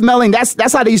Noah's smelling,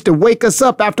 that's how they used to wake us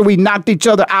up after we knocked each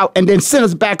other out and then send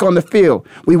us back on the field.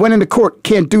 We went into court,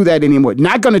 can't do that anymore.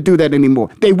 Not going to do that anymore.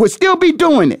 They would still be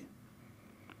doing it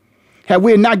had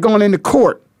we not gone into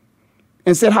court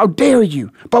and said, how dare you?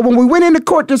 But when we went into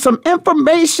court, there's some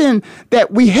information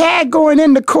that we had going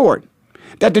into court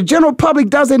that the general public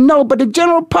doesn't know. But the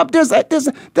general public,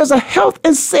 there's a health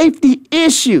and safety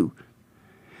issue.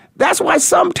 That's why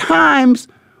sometimes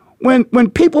when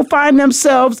people find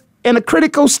themselves in a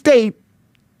critical state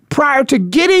prior to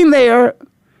getting there,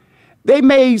 they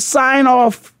may sign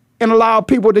off and allow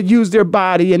people to use their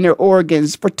body and their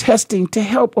organs for testing to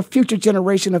help a future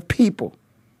generation of people.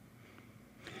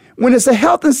 When it's a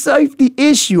health and safety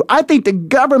issue, I think the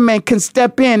government can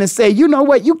step in and say, you know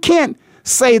what, you can't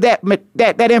say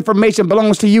that information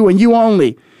belongs to you and you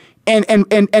only. And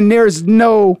there's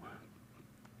no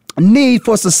need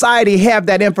for society to have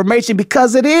that information,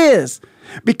 because it is.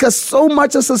 Because so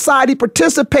much of society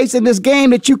participates in this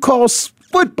game that you call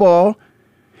football.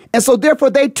 And so therefore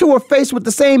they too are faced with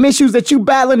the same issues that you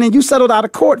battling and you settled out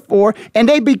of court for. And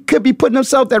they could be putting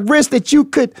themselves at risk that you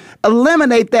could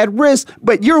eliminate that risk.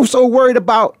 But you're so worried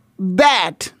about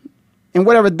that and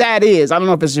whatever that is. I don't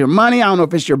know if it's your money. I don't know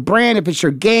if it's your brand, if it's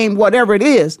your game, whatever it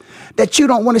is, that you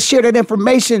don't want to share that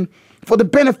information for the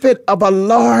benefit of a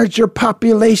larger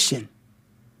population.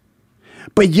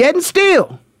 But yet and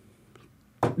still,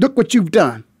 look what you've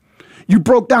done. You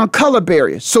broke down color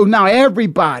barriers, so now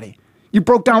everybody. You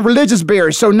broke down religious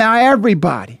barriers, so now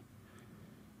everybody.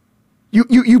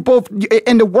 You both,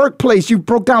 in the workplace, you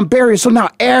broke down barriers, so now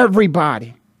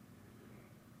everybody.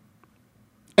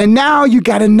 And now you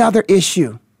got another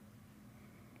issue,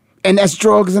 and that's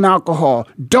drugs and alcohol.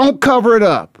 Don't cover it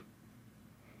up.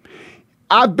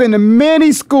 I've been to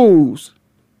many schools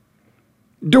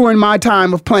during my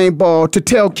time of playing ball to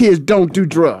tell kids don't do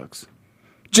drugs.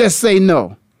 Just say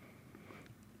no.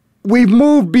 We've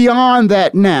moved beyond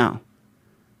that now.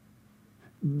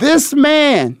 This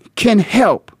man can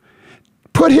help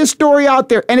put his story out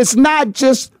there, and it's not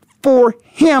just for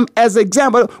him as an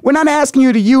example. We're not asking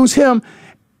you to use him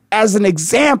as an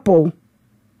example.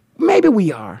 Maybe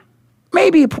we are.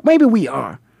 Maybe we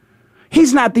are.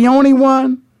 He's not the only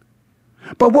one.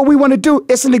 But what we want to do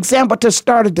is an example to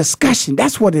start a discussion.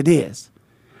 That's what it is.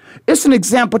 It's an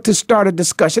example to start a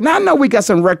discussion. Now, I know we got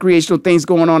some recreational things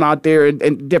going on out there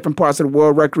in different parts of the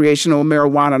world, recreational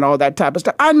marijuana and all that type of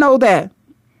stuff. I know that.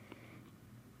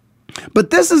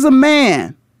 But this is a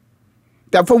man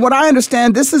that, from what I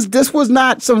understand, this was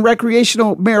not some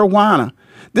recreational marijuana.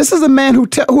 This is a man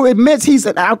who admits he's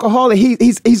an alcoholic.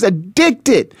 He's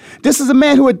addicted. This is a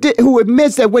man who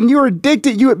admits that when you're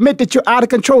addicted, you admit that you're out of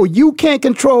control. You can't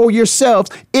control yourself.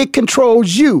 It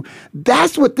controls you.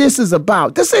 That's what this is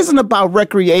about. This isn't about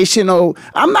recreational.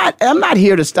 I'm not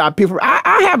here to stop people.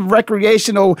 I have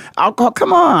recreational alcohol.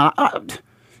 Come on.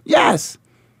 Yes.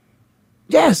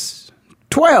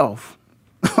 12.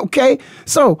 Okay?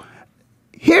 So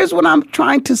here's what I'm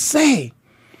trying to say.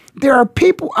 There are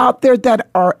people out there that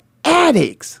are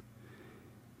addicts,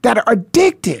 that are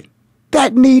addicted,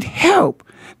 that need help,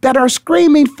 that are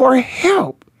screaming for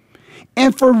help.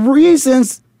 And for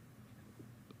reasons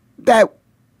that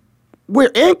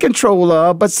we're in control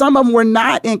of, but some of them we're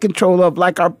not in control of,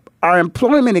 like our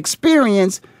employment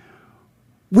experience,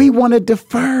 we want to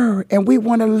defer and we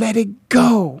want to let it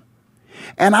go.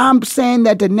 And I'm saying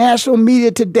that the national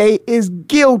media today is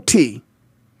guilty.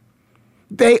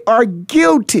 They are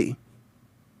guilty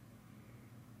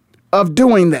of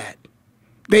doing that.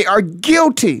 They are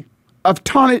guilty of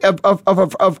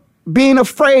being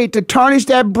afraid to tarnish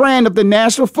that brand of the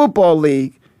National Football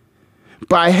League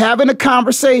by having a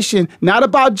conversation not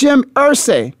about Jim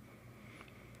Irsay,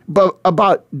 but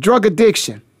about drug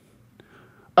addiction,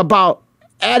 about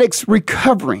addicts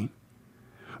recovering,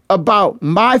 about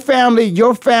my family,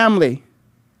 your family.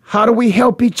 How do we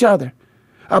help each other?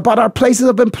 About our places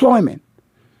of employment.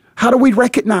 How do we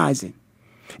recognize it?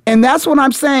 And that's what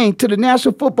I'm saying to the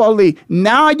National Football League.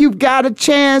 Now you've got a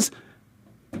chance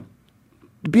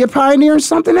to be a pioneer in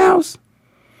something else.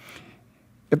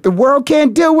 If the world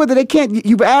can't deal with it, they can't.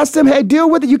 You've asked them, hey, deal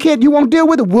with it. You won't deal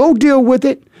with it. We'll deal with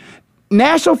it.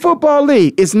 National Football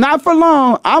League, it's not for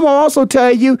long. I'm going to also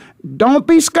tell you, don't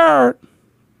be scared.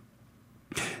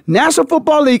 National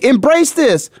Football League, embrace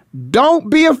this.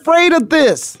 Don't be afraid of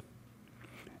this.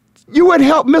 You would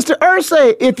help Mr.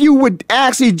 Irsay if you would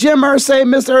actually, Jim Irsay,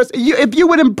 Mr. Irsay, if you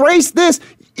would embrace this,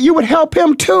 you would help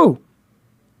him too.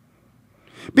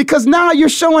 Because now you're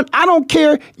showing, I don't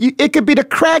care, it could be the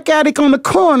crack addict on the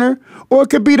corner or it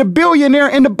could be the billionaire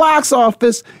in the box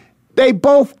office. They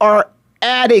both are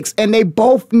addicts and they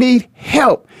both need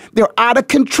help. They're out of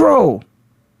control.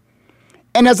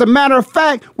 And as a matter of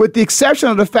fact, with the exception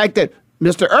of the fact that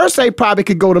Mr. Irsay probably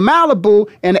could go to Malibu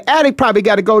and the addict probably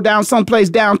got to go down someplace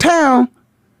downtown,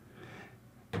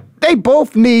 they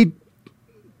both need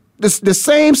the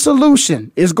same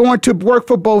solution is going to work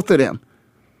for both of them.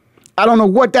 I don't know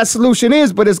what that solution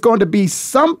is, but it's going to be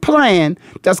some plan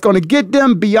that's going to get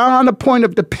them beyond the point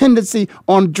of dependency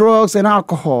on drugs and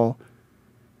alcohol.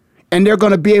 And they're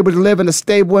going to be able to live in a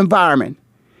stable environment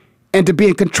and to be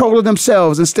in control of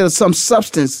themselves instead of some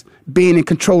substance being in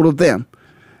control of them.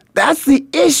 That's the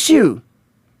issue.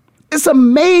 It's a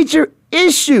major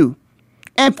issue.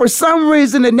 And for some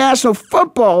reason, the National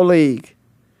Football League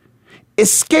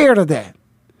is scared of that.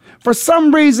 For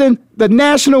some reason, the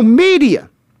national media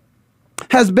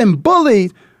has been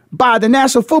bullied by the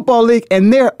National Football League,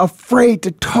 and they're afraid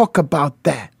to talk about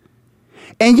that.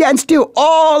 And yet still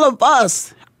all of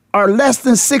us are less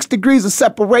than 6 degrees of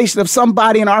separation of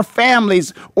somebody in our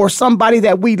families or somebody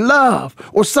that we love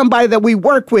or somebody that we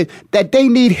work with that they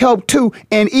need help too.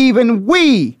 And even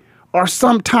we are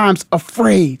sometimes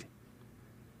afraid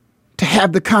to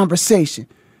have the conversation,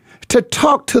 to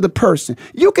talk to the person.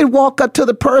 You can walk up to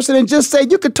the person and just say,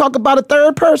 you could talk about a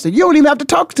third person. You don't even have to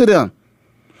talk to them.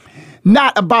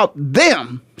 Not about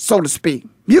them, so to speak.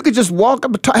 You could just walk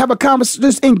up and have a conversation,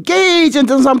 just engage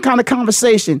into some kind of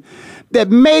conversation that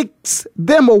makes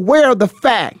them aware of the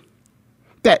fact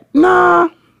that, nah,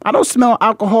 I don't smell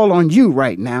alcohol on you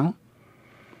right now.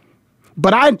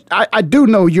 But I do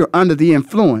know you're under the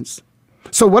influence.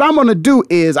 So what I'm going to do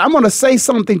is I'm going to say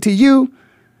something to you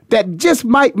that just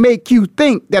might make you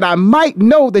think that I might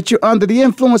know that you're under the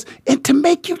influence and to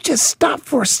make you just stop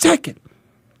for a second.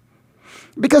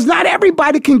 Because not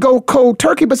everybody can go cold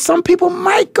turkey, but some people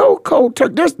might go cold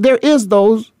turkey. There is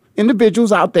those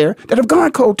individuals out there that have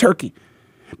gone cold turkey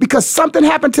because something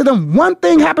happened to them. One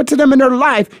thing happened to them in their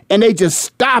life and they just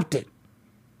stopped it.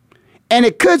 And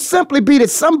it could simply be that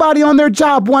somebody on their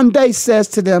job one day says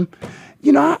to them,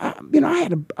 I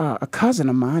had a cousin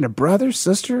of mine, a brother,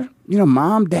 sister,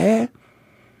 mom, dad.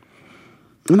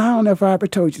 And I don't know if I ever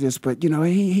told you this, but,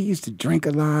 he used to drink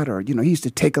a lot or, he used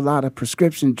to take a lot of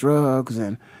prescription drugs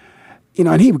and,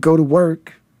 and he would go to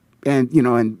work and,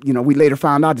 we later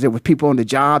found out that there were people on the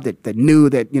job that knew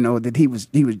that, that he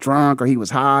was drunk or he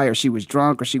was high or she was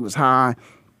drunk or she was high,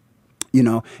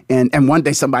 and one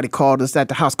day somebody called us at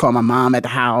the house, called my mom at the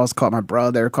house, called my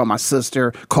brother, called my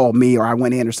sister, called me, or I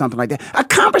went in or something like that. A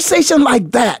conversation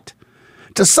like that.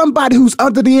 To somebody who's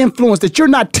under the influence, that you're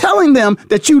not telling them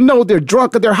that you know they're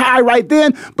drunk or they're high right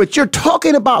then, but you're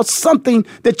talking about something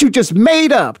that you just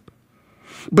made up.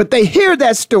 But they hear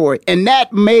that story and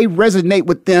that may resonate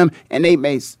with them and they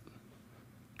may,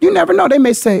 you never know, they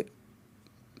may say,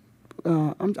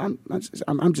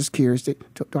 I'm just curious. Do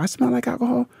I smell like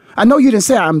alcohol? I know you didn't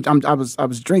say I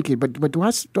was drinking, but do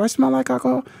I smell like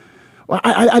alcohol? Well,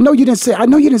 I know you didn't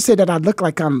say that I look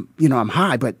like I'm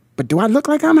high, but do I look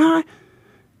like I'm high?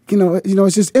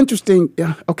 It's just interesting.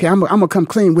 Okay, I'm gonna come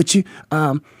clean with you.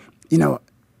 I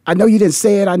know you didn't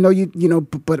say it. I know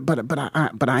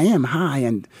but I am high,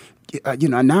 and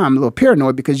now I'm a little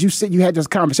paranoid because you said you had this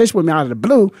conversation with me out of the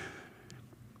blue,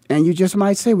 and you just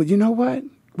might say, well, you know what?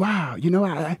 Wow,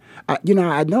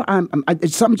 I know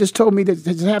something just told me to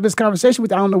have this conversation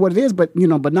with you. I don't know what it is, but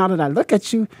now that I look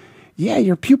at you, yeah,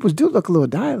 your pupils do look a little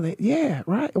dilated. Yeah,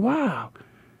 right. Wow.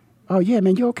 Oh, yeah,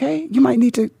 man, you okay? You might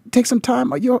need to take some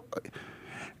time.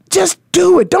 Just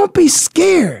do it. Don't be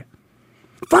scared.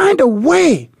 Find a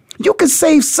way. You can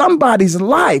save somebody's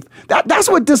life. That's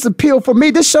what this appeal for me.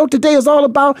 This show today is all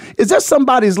about, is there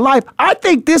somebody's life? I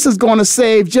think this is going to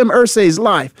save Jim Irsay's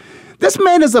life. This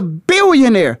man is a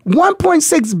billionaire.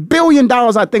 $1.6 billion,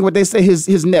 I think what they say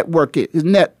his net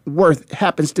worth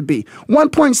happens to be.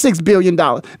 $1.6 billion.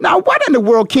 Now, what in the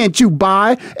world can't you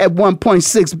buy at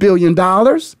 $1.6 billion?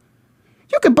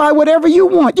 You can buy whatever you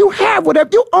want. You have whatever.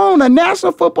 You own a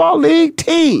National Football League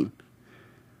team.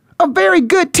 A very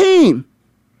good team.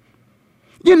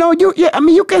 You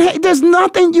can, there's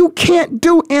nothing you can't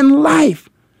do in life.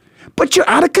 But you're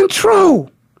out of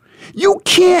control. You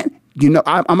can't,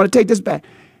 I'm going to take this back.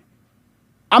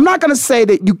 I'm not going to say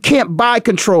that you can't buy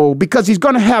control because he's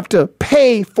going to have to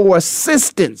pay for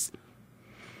assistance.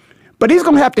 But he's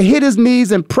going to have to hit his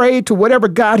knees and pray to whatever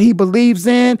God he believes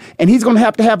in. And he's going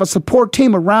to have a support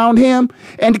team around him.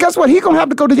 And guess what? He's going to have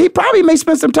to go to, he probably may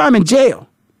spend some time in jail.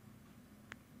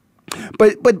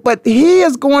 But he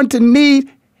is going to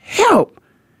need help.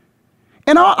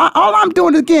 And all I'm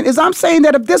doing again is I'm saying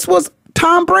that if this was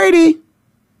Tom Brady,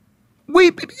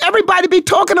 everybody be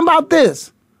talking about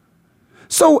this.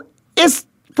 So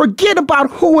forget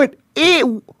about who it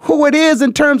is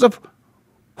in terms of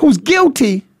who's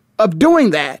guilty of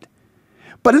doing that.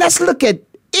 But let's look at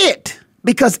it,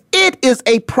 because it is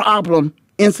a problem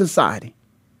in society.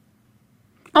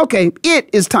 Okay, it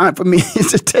is time for me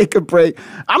to take a break.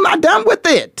 I'm not done with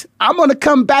it. I'm going to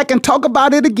come back and talk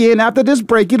about it again after this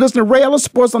break. You listen to Ray Ellis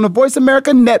Sports on the Voice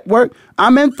America Network.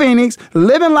 I'm in Phoenix,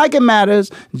 living like it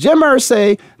matters. Jim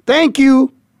Irsay, thank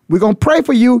you. We're going to pray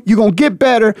for you. You're going to get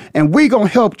better, and we're going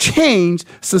to help change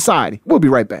society. We'll be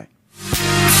right back.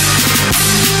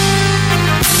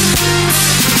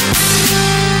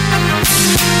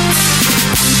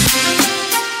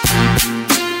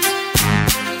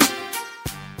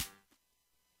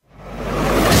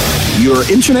 Your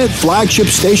internet flagship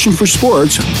station for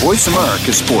sports, Voice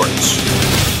America Sports.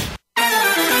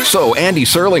 So Andy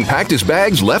Serling packed his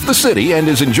bags, left the city, and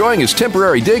is enjoying his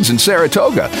temporary digs in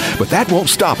Saratoga. But that won't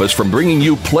stop us from bringing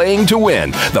you Playing to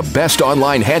Win, the best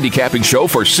online handicapping show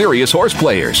for serious horse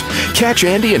players. Catch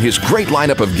Andy and his great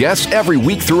lineup of guests every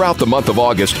week throughout the month of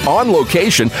August on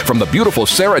location from the beautiful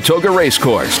Saratoga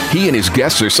Racecourse. He and his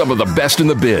guests are some of the best in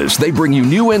the biz. They bring you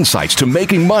new insights to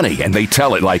making money, and they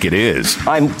tell it like it is.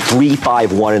 I'm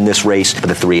 3-5-1 in this race, but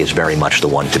the 3 is very much the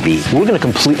one to beat. We're going to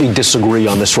completely disagree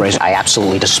on this race. I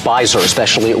absolutely despise her,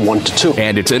 especially at 1-2.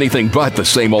 And it's anything but the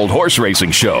same old horse racing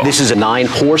show. This is a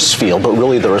 9-horse field, but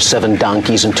really there are 7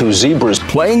 donkeys and 2 zebras.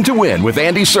 Playing to Win with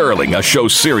Andy Serling, a show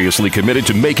seriously committed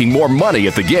to making more money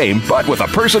at the game, but with a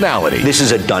personality. This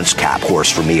is a dunce cap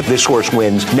horse for me. If this horse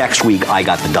wins, next week I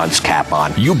got the dunce cap on.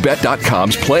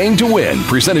 YouBet.com's Playing to Win,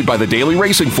 presented by the Daily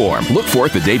Racing Form. Look for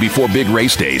it the day before big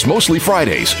race days, mostly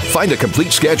Fridays. Find a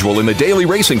complete schedule in the Daily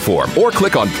Racing Form or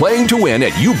click on Playing to Win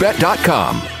at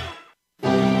YouBet.com.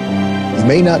 You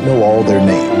may not know all their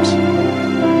names,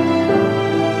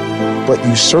 but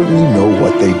you certainly know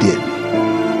what they did.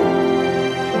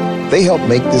 They helped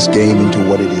make this game into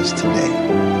what it is today.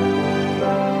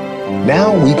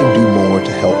 Now we can do more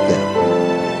to help them.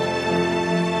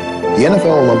 The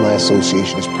NFL Alumni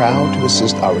Association is proud to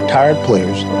assist our retired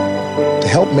players to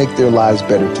help make their lives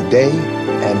better today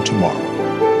and tomorrow.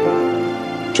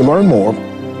 To learn more,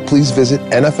 please visit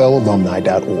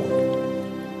NFLalumni.org.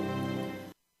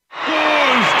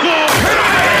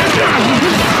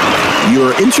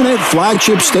 Your internet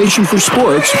flagship station for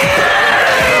sports,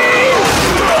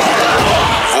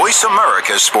 Voice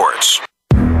America Sports.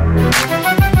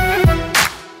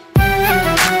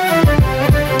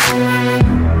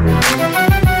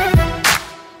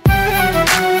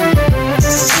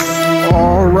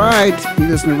 All right, you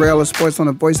listen to Ray Ellis Sports on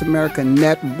the Voice America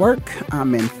Network.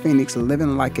 I'm in Phoenix,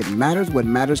 living like it matters. What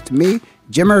matters to me,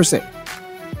 Jim Irsay,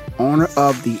 owner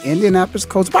of the Indianapolis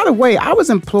Colts. By the way, I was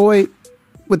employed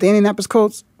with the Indianapolis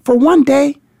Colts for one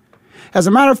day. As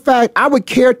a matter of fact, I would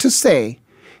care to say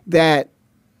that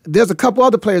there's a couple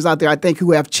other players out there, I think,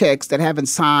 who have checks that haven't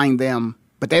signed them,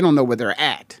 but they don't know where they're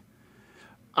at.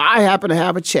 I happen to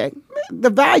have a check. The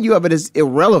value of it is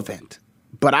irrelevant,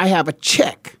 but I have a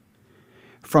check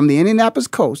from the Indianapolis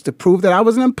Colts to prove that I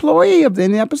was an employee of the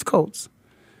Indianapolis Colts.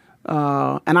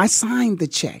 And I signed the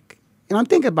check. And I'm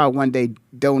thinking about one day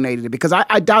donating it, because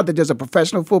I doubt that there's a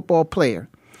professional football player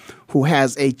who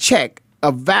has a check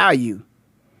of value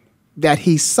that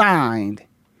he signed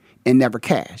and never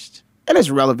cashed. And it's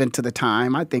relevant to the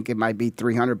time. I think it might be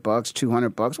 $300,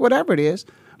 $200, whatever it is.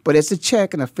 But it's a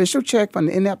check, an official check from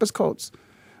the Indianapolis Colts.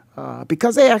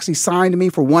 Because they actually signed me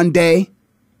for one day.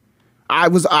 I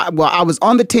was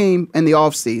on the team in the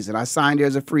offseason. I signed there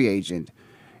as a free agent.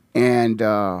 And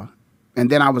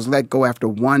then I was let go after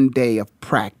one day of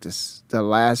practice. The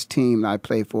last team I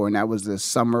played for, and that was the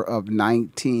summer of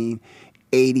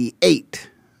 1988,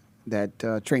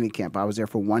 that training camp. I was there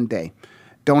for one day.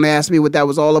 Don't ask me what that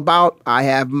was all about. I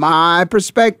have my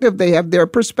perspective. They have their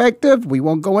perspective. We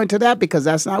won't go into that because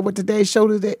that's not what today's show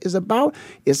is about.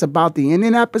 It's about the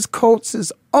Indianapolis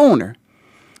Colts' owner,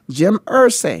 Jim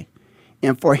Irsay,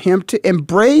 and for him to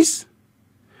embrace,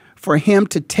 for him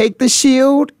to take the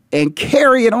shield and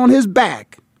carry it on his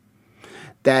back,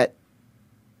 that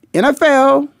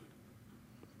NFL,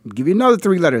 I'll give you another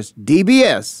 3 letters,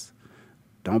 DBS,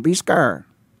 don't be scared.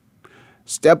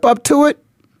 Step up to it.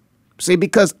 See,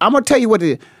 because I'm going to tell you what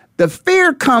it is. The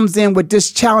fear comes in with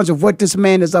this challenge of what this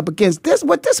man is up against.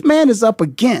 What this man is up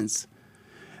against,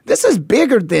 this is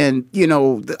bigger than,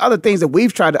 the other things that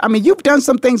we've tried to. I mean, you've done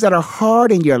some things that are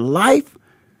hard in your life,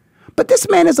 but this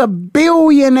man is a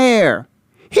billionaire.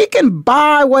 He can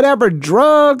buy whatever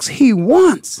drugs he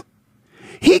wants.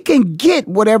 He can get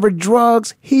whatever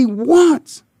drugs he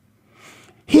wants.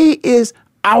 He is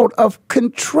out of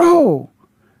control.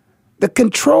 The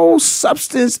controlled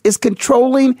substance is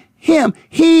controlling him.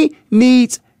 He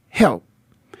needs help.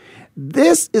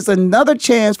 This is another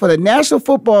chance for the National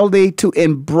Football League to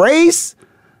embrace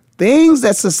things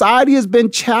that society has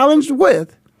been challenged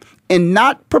with and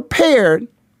not prepared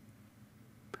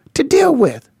to deal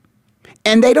with.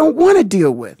 And they don't want to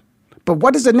deal with. But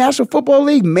what does the National Football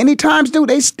League many times do?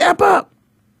 They step up.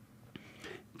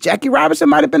 Jackie Robinson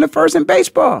might have been the first in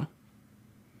baseball.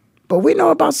 But we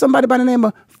know about somebody by the name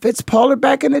of Fitz Pollard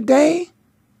back in the day,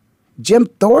 Jim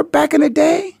Thorpe back in the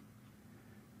day.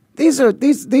 These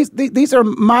are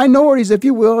minorities, if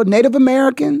you will, Native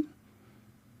American,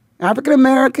 African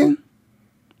American,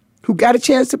 who got a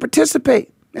chance to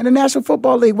participate in the National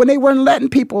Football League when they weren't letting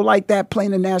people like that play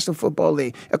in the National Football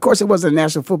League. Of course, it wasn't a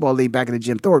National Football League back in the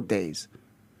Jim Thorpe days.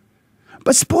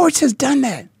 But sports has done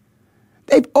that.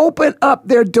 They've opened up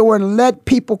their door and let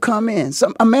people come in.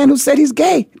 A man who said he's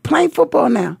gay, playing football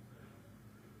now.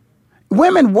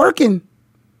 Women working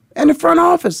in the front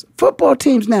office, football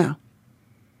teams now.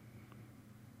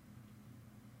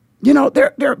 You know,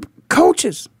 they're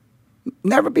coaches.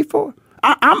 Never before.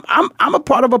 I'm a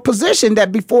part of a position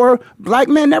that before black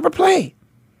men never played.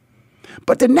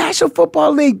 But the National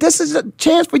Football League, this is a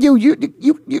chance for you.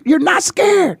 You're not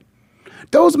scared.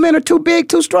 Those men are too big,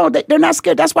 too strong. They're not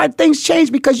scared. That's why things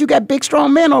change, because you got big,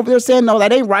 strong men over there saying, no,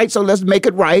 that ain't right, so let's make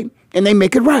it right. And they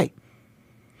make it right.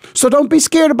 So don't be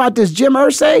scared about this. Jim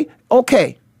Irsay,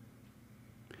 okay.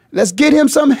 Let's get him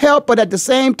some help, but at the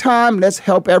same time, let's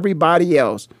help everybody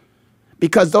else.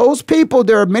 Because those people,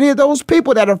 there are many of those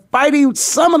people that are fighting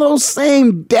some of those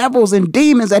same devils and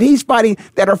demons that he's fighting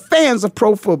that are fans of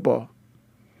pro football.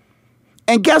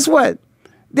 And guess what?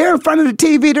 They're in front of the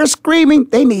TV, they're screaming,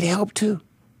 they need help too.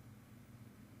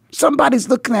 Somebody's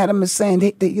looking at them and saying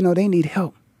they need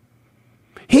help.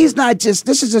 He's not just,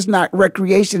 this is just not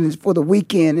recreation for the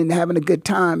weekend and having a good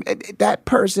time. That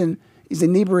person is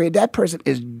inebriated. That person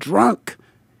is drunk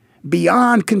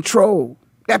beyond control.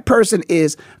 That person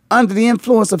is under the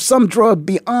influence of some drug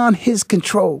beyond his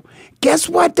control. Guess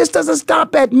what? This doesn't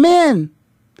stop at men.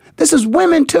 This is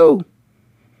women too.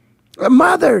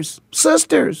 Mothers,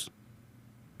 sisters,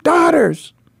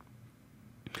 daughters.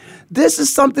 This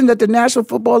is something that the National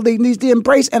Football League needs to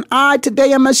embrace. And I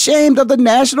today am ashamed of the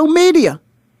national media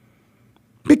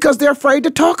because they're afraid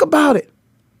to talk about it.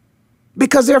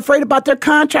 Because they're afraid about their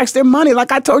contracts, their money.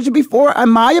 Like I told you before, in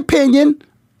my opinion,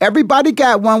 everybody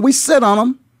got one. We sit on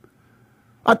them.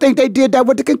 I think they did that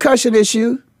with the concussion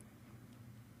issue.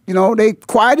 You know, they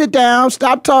quieted down,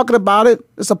 stopped talking about it.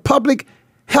 It's a public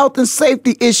health and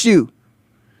safety issue.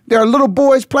 There are little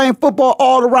boys playing football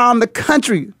all around the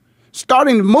country,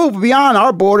 starting to move beyond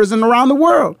our borders and around the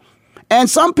world. And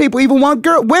some people even want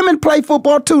women play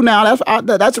football too now.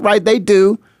 That's right, they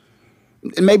do.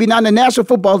 Maybe not in the National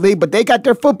Football League, but they got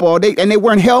their football. And they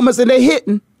wearing helmets and they're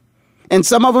hitting. And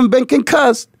some of them have been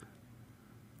concussed.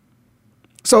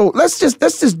 So let's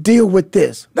just deal with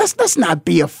this. Let's not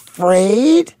be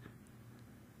afraid.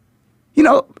 You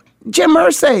know, Jim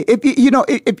Irsay,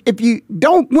 if you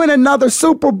don't win another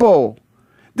Super Bowl,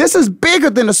 this is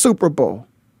bigger than a Super Bowl.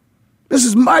 This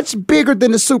is much bigger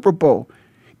than the Super Bowl.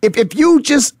 If you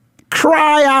just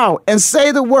cry out and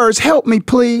say the words, help me,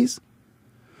 please.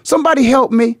 Somebody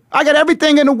help me. I got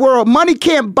everything in the world. Money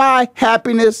can't buy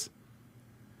happiness.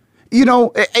 You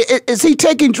know, is he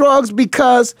taking drugs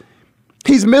because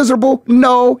he's miserable?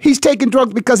 No, he's taking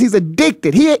drugs because he's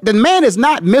addicted. The man is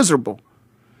not miserable.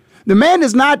 The man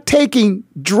is not taking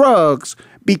drugs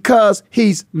because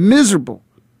he's miserable.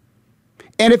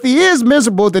 And if he is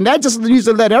miserable, then that just needs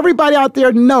to let everybody out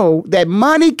there know that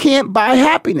money can't buy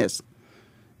happiness.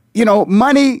 You know,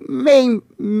 money may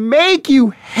make you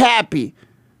happy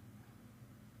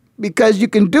because you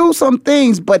can do some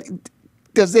things, but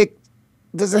does it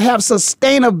have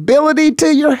sustainability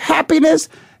to your happiness?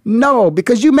 No,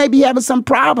 because you may be having some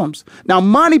problems. Now,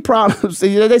 money problems,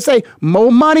 they say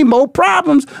more money, more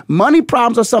problems. Money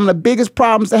problems are some of the biggest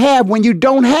problems to have when you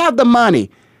don't have the money.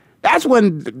 That's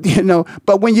when,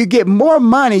 but when you get more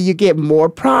money, you get more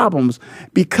problems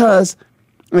because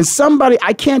when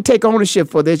I can't take ownership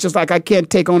for this, just like I can't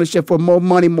take ownership for more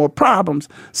money, more problems.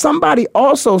 Somebody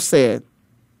also said,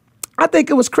 I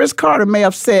think it was Chris Carter may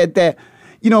have said that,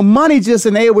 money just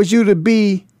enables you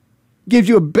gives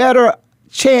you a better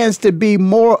chance to be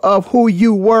more of who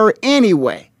you were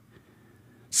anyway.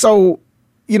 So,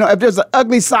 if there's an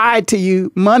ugly side to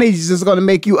you, money's just going to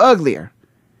make you uglier.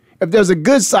 If there's a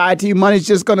good side to you, money's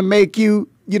just going to make you,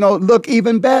 look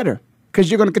even better because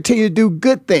you're going to continue to do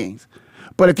good things.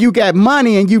 But if you got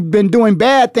money and you've been doing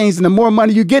bad things, and the more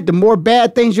money you get, the more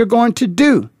bad things you're going to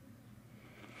do.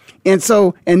 And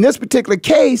so in this particular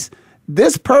case,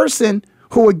 this person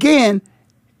who, again,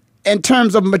 in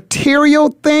terms of material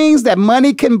things that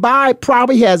money can buy,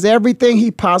 probably has everything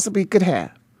he possibly could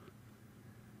have.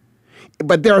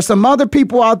 But there are some other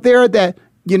people out there that,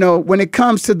 you know, when it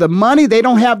comes to the money, they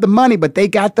don't have the money, but they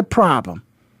got the problem.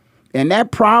 And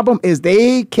that problem is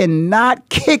they cannot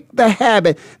kick the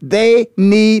habit. They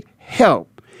need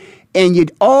help. And you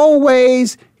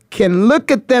always can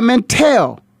look at them and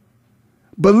tell.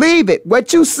 Believe it.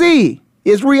 What you see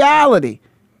is reality.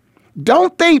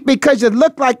 Don't think because you're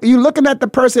looking at the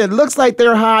person, it looks like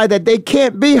they're high, that they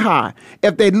can't be high.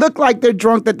 If they look like they're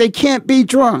drunk, that they can't be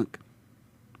drunk.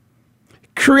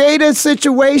 Create a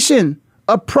situation.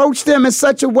 Approach them in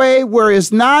such a way where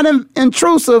it's not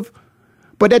intrusive,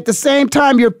 but at the same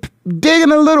time, you're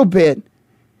digging a little bit,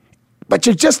 but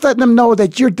you're just letting them know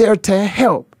that you're there to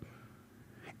help.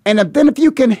 And then if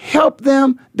you can help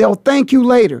them, they'll thank you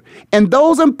later. And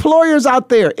those employers out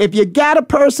there, if you got a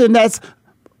person that's,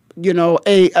 you know,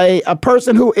 a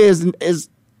person who is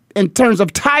in terms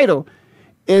of title,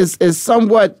 is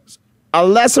somewhat a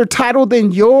lesser title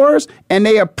than yours, and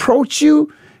they approach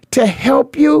you to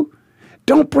help you,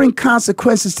 don't bring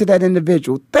consequences to that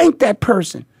individual. Thank that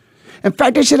person. In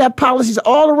fact, they should have policies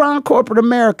all around corporate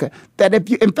America that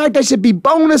there should be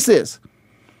bonuses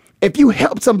if you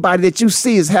help somebody that you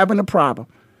see is having a problem,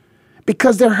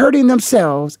 because they're hurting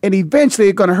themselves and eventually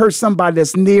they're going to hurt somebody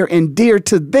that's near and dear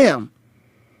to them.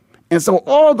 And so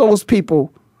all those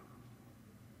people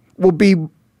will be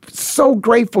so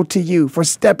grateful to you for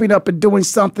stepping up and doing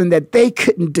something that they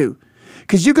couldn't do.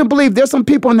 Because you can believe there's some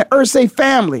people in the Irsay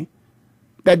family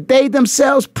that they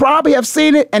themselves probably have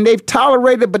seen it and they've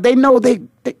tolerated it, but they know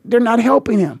they're not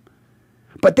helping him.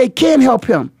 But they can help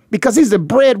him because he's the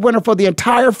breadwinner for the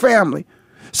entire family.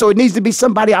 So it needs to be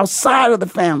somebody outside of the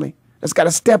family that's got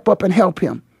to step up and help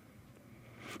him.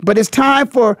 But it's time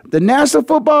for the National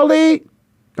Football League.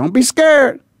 Don't be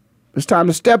scared. It's time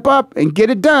to step up and get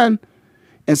it done.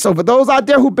 And so for those out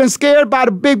there who've been scared by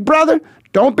the big brother,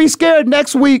 don't be scared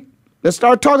next week. Let's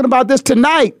start talking about this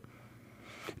tonight.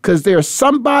 Because there's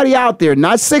somebody out there,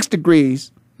 not 6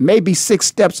 degrees, maybe 6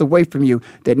 steps away from you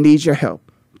that needs your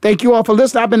help. Thank you all for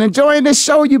listening. I've been enjoying this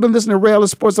show. You've been listening to Ray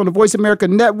Ellis Sports on the Voice America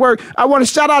Network. I want to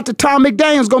shout out to Tom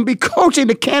McDaniels, going to be coaching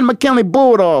the Ken McKinley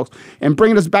Bulldogs and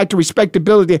bringing us back to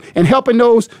respectability and helping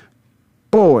those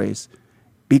boys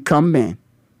become men.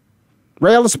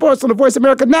 Ray Ellis Sports on the Voice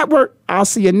America Network. I'll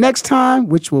see you next time,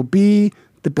 which will be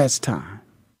the best time.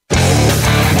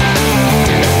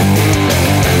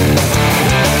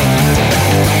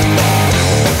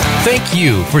 Thank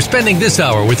you for spending this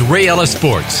hour with Ray Ellis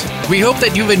Sports. We hope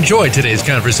that you've enjoyed today's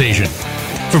conversation.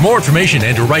 For more information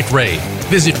and to write Ray,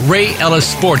 visit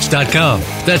RayEllisSports.com.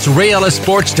 That's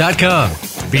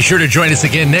RayEllisSports.com. Be sure to join us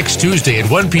again next Tuesday at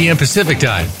 1 p.m. Pacific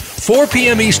Time, 4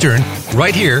 p.m. Eastern,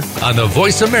 right here on the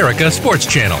Voice America Sports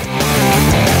Channel.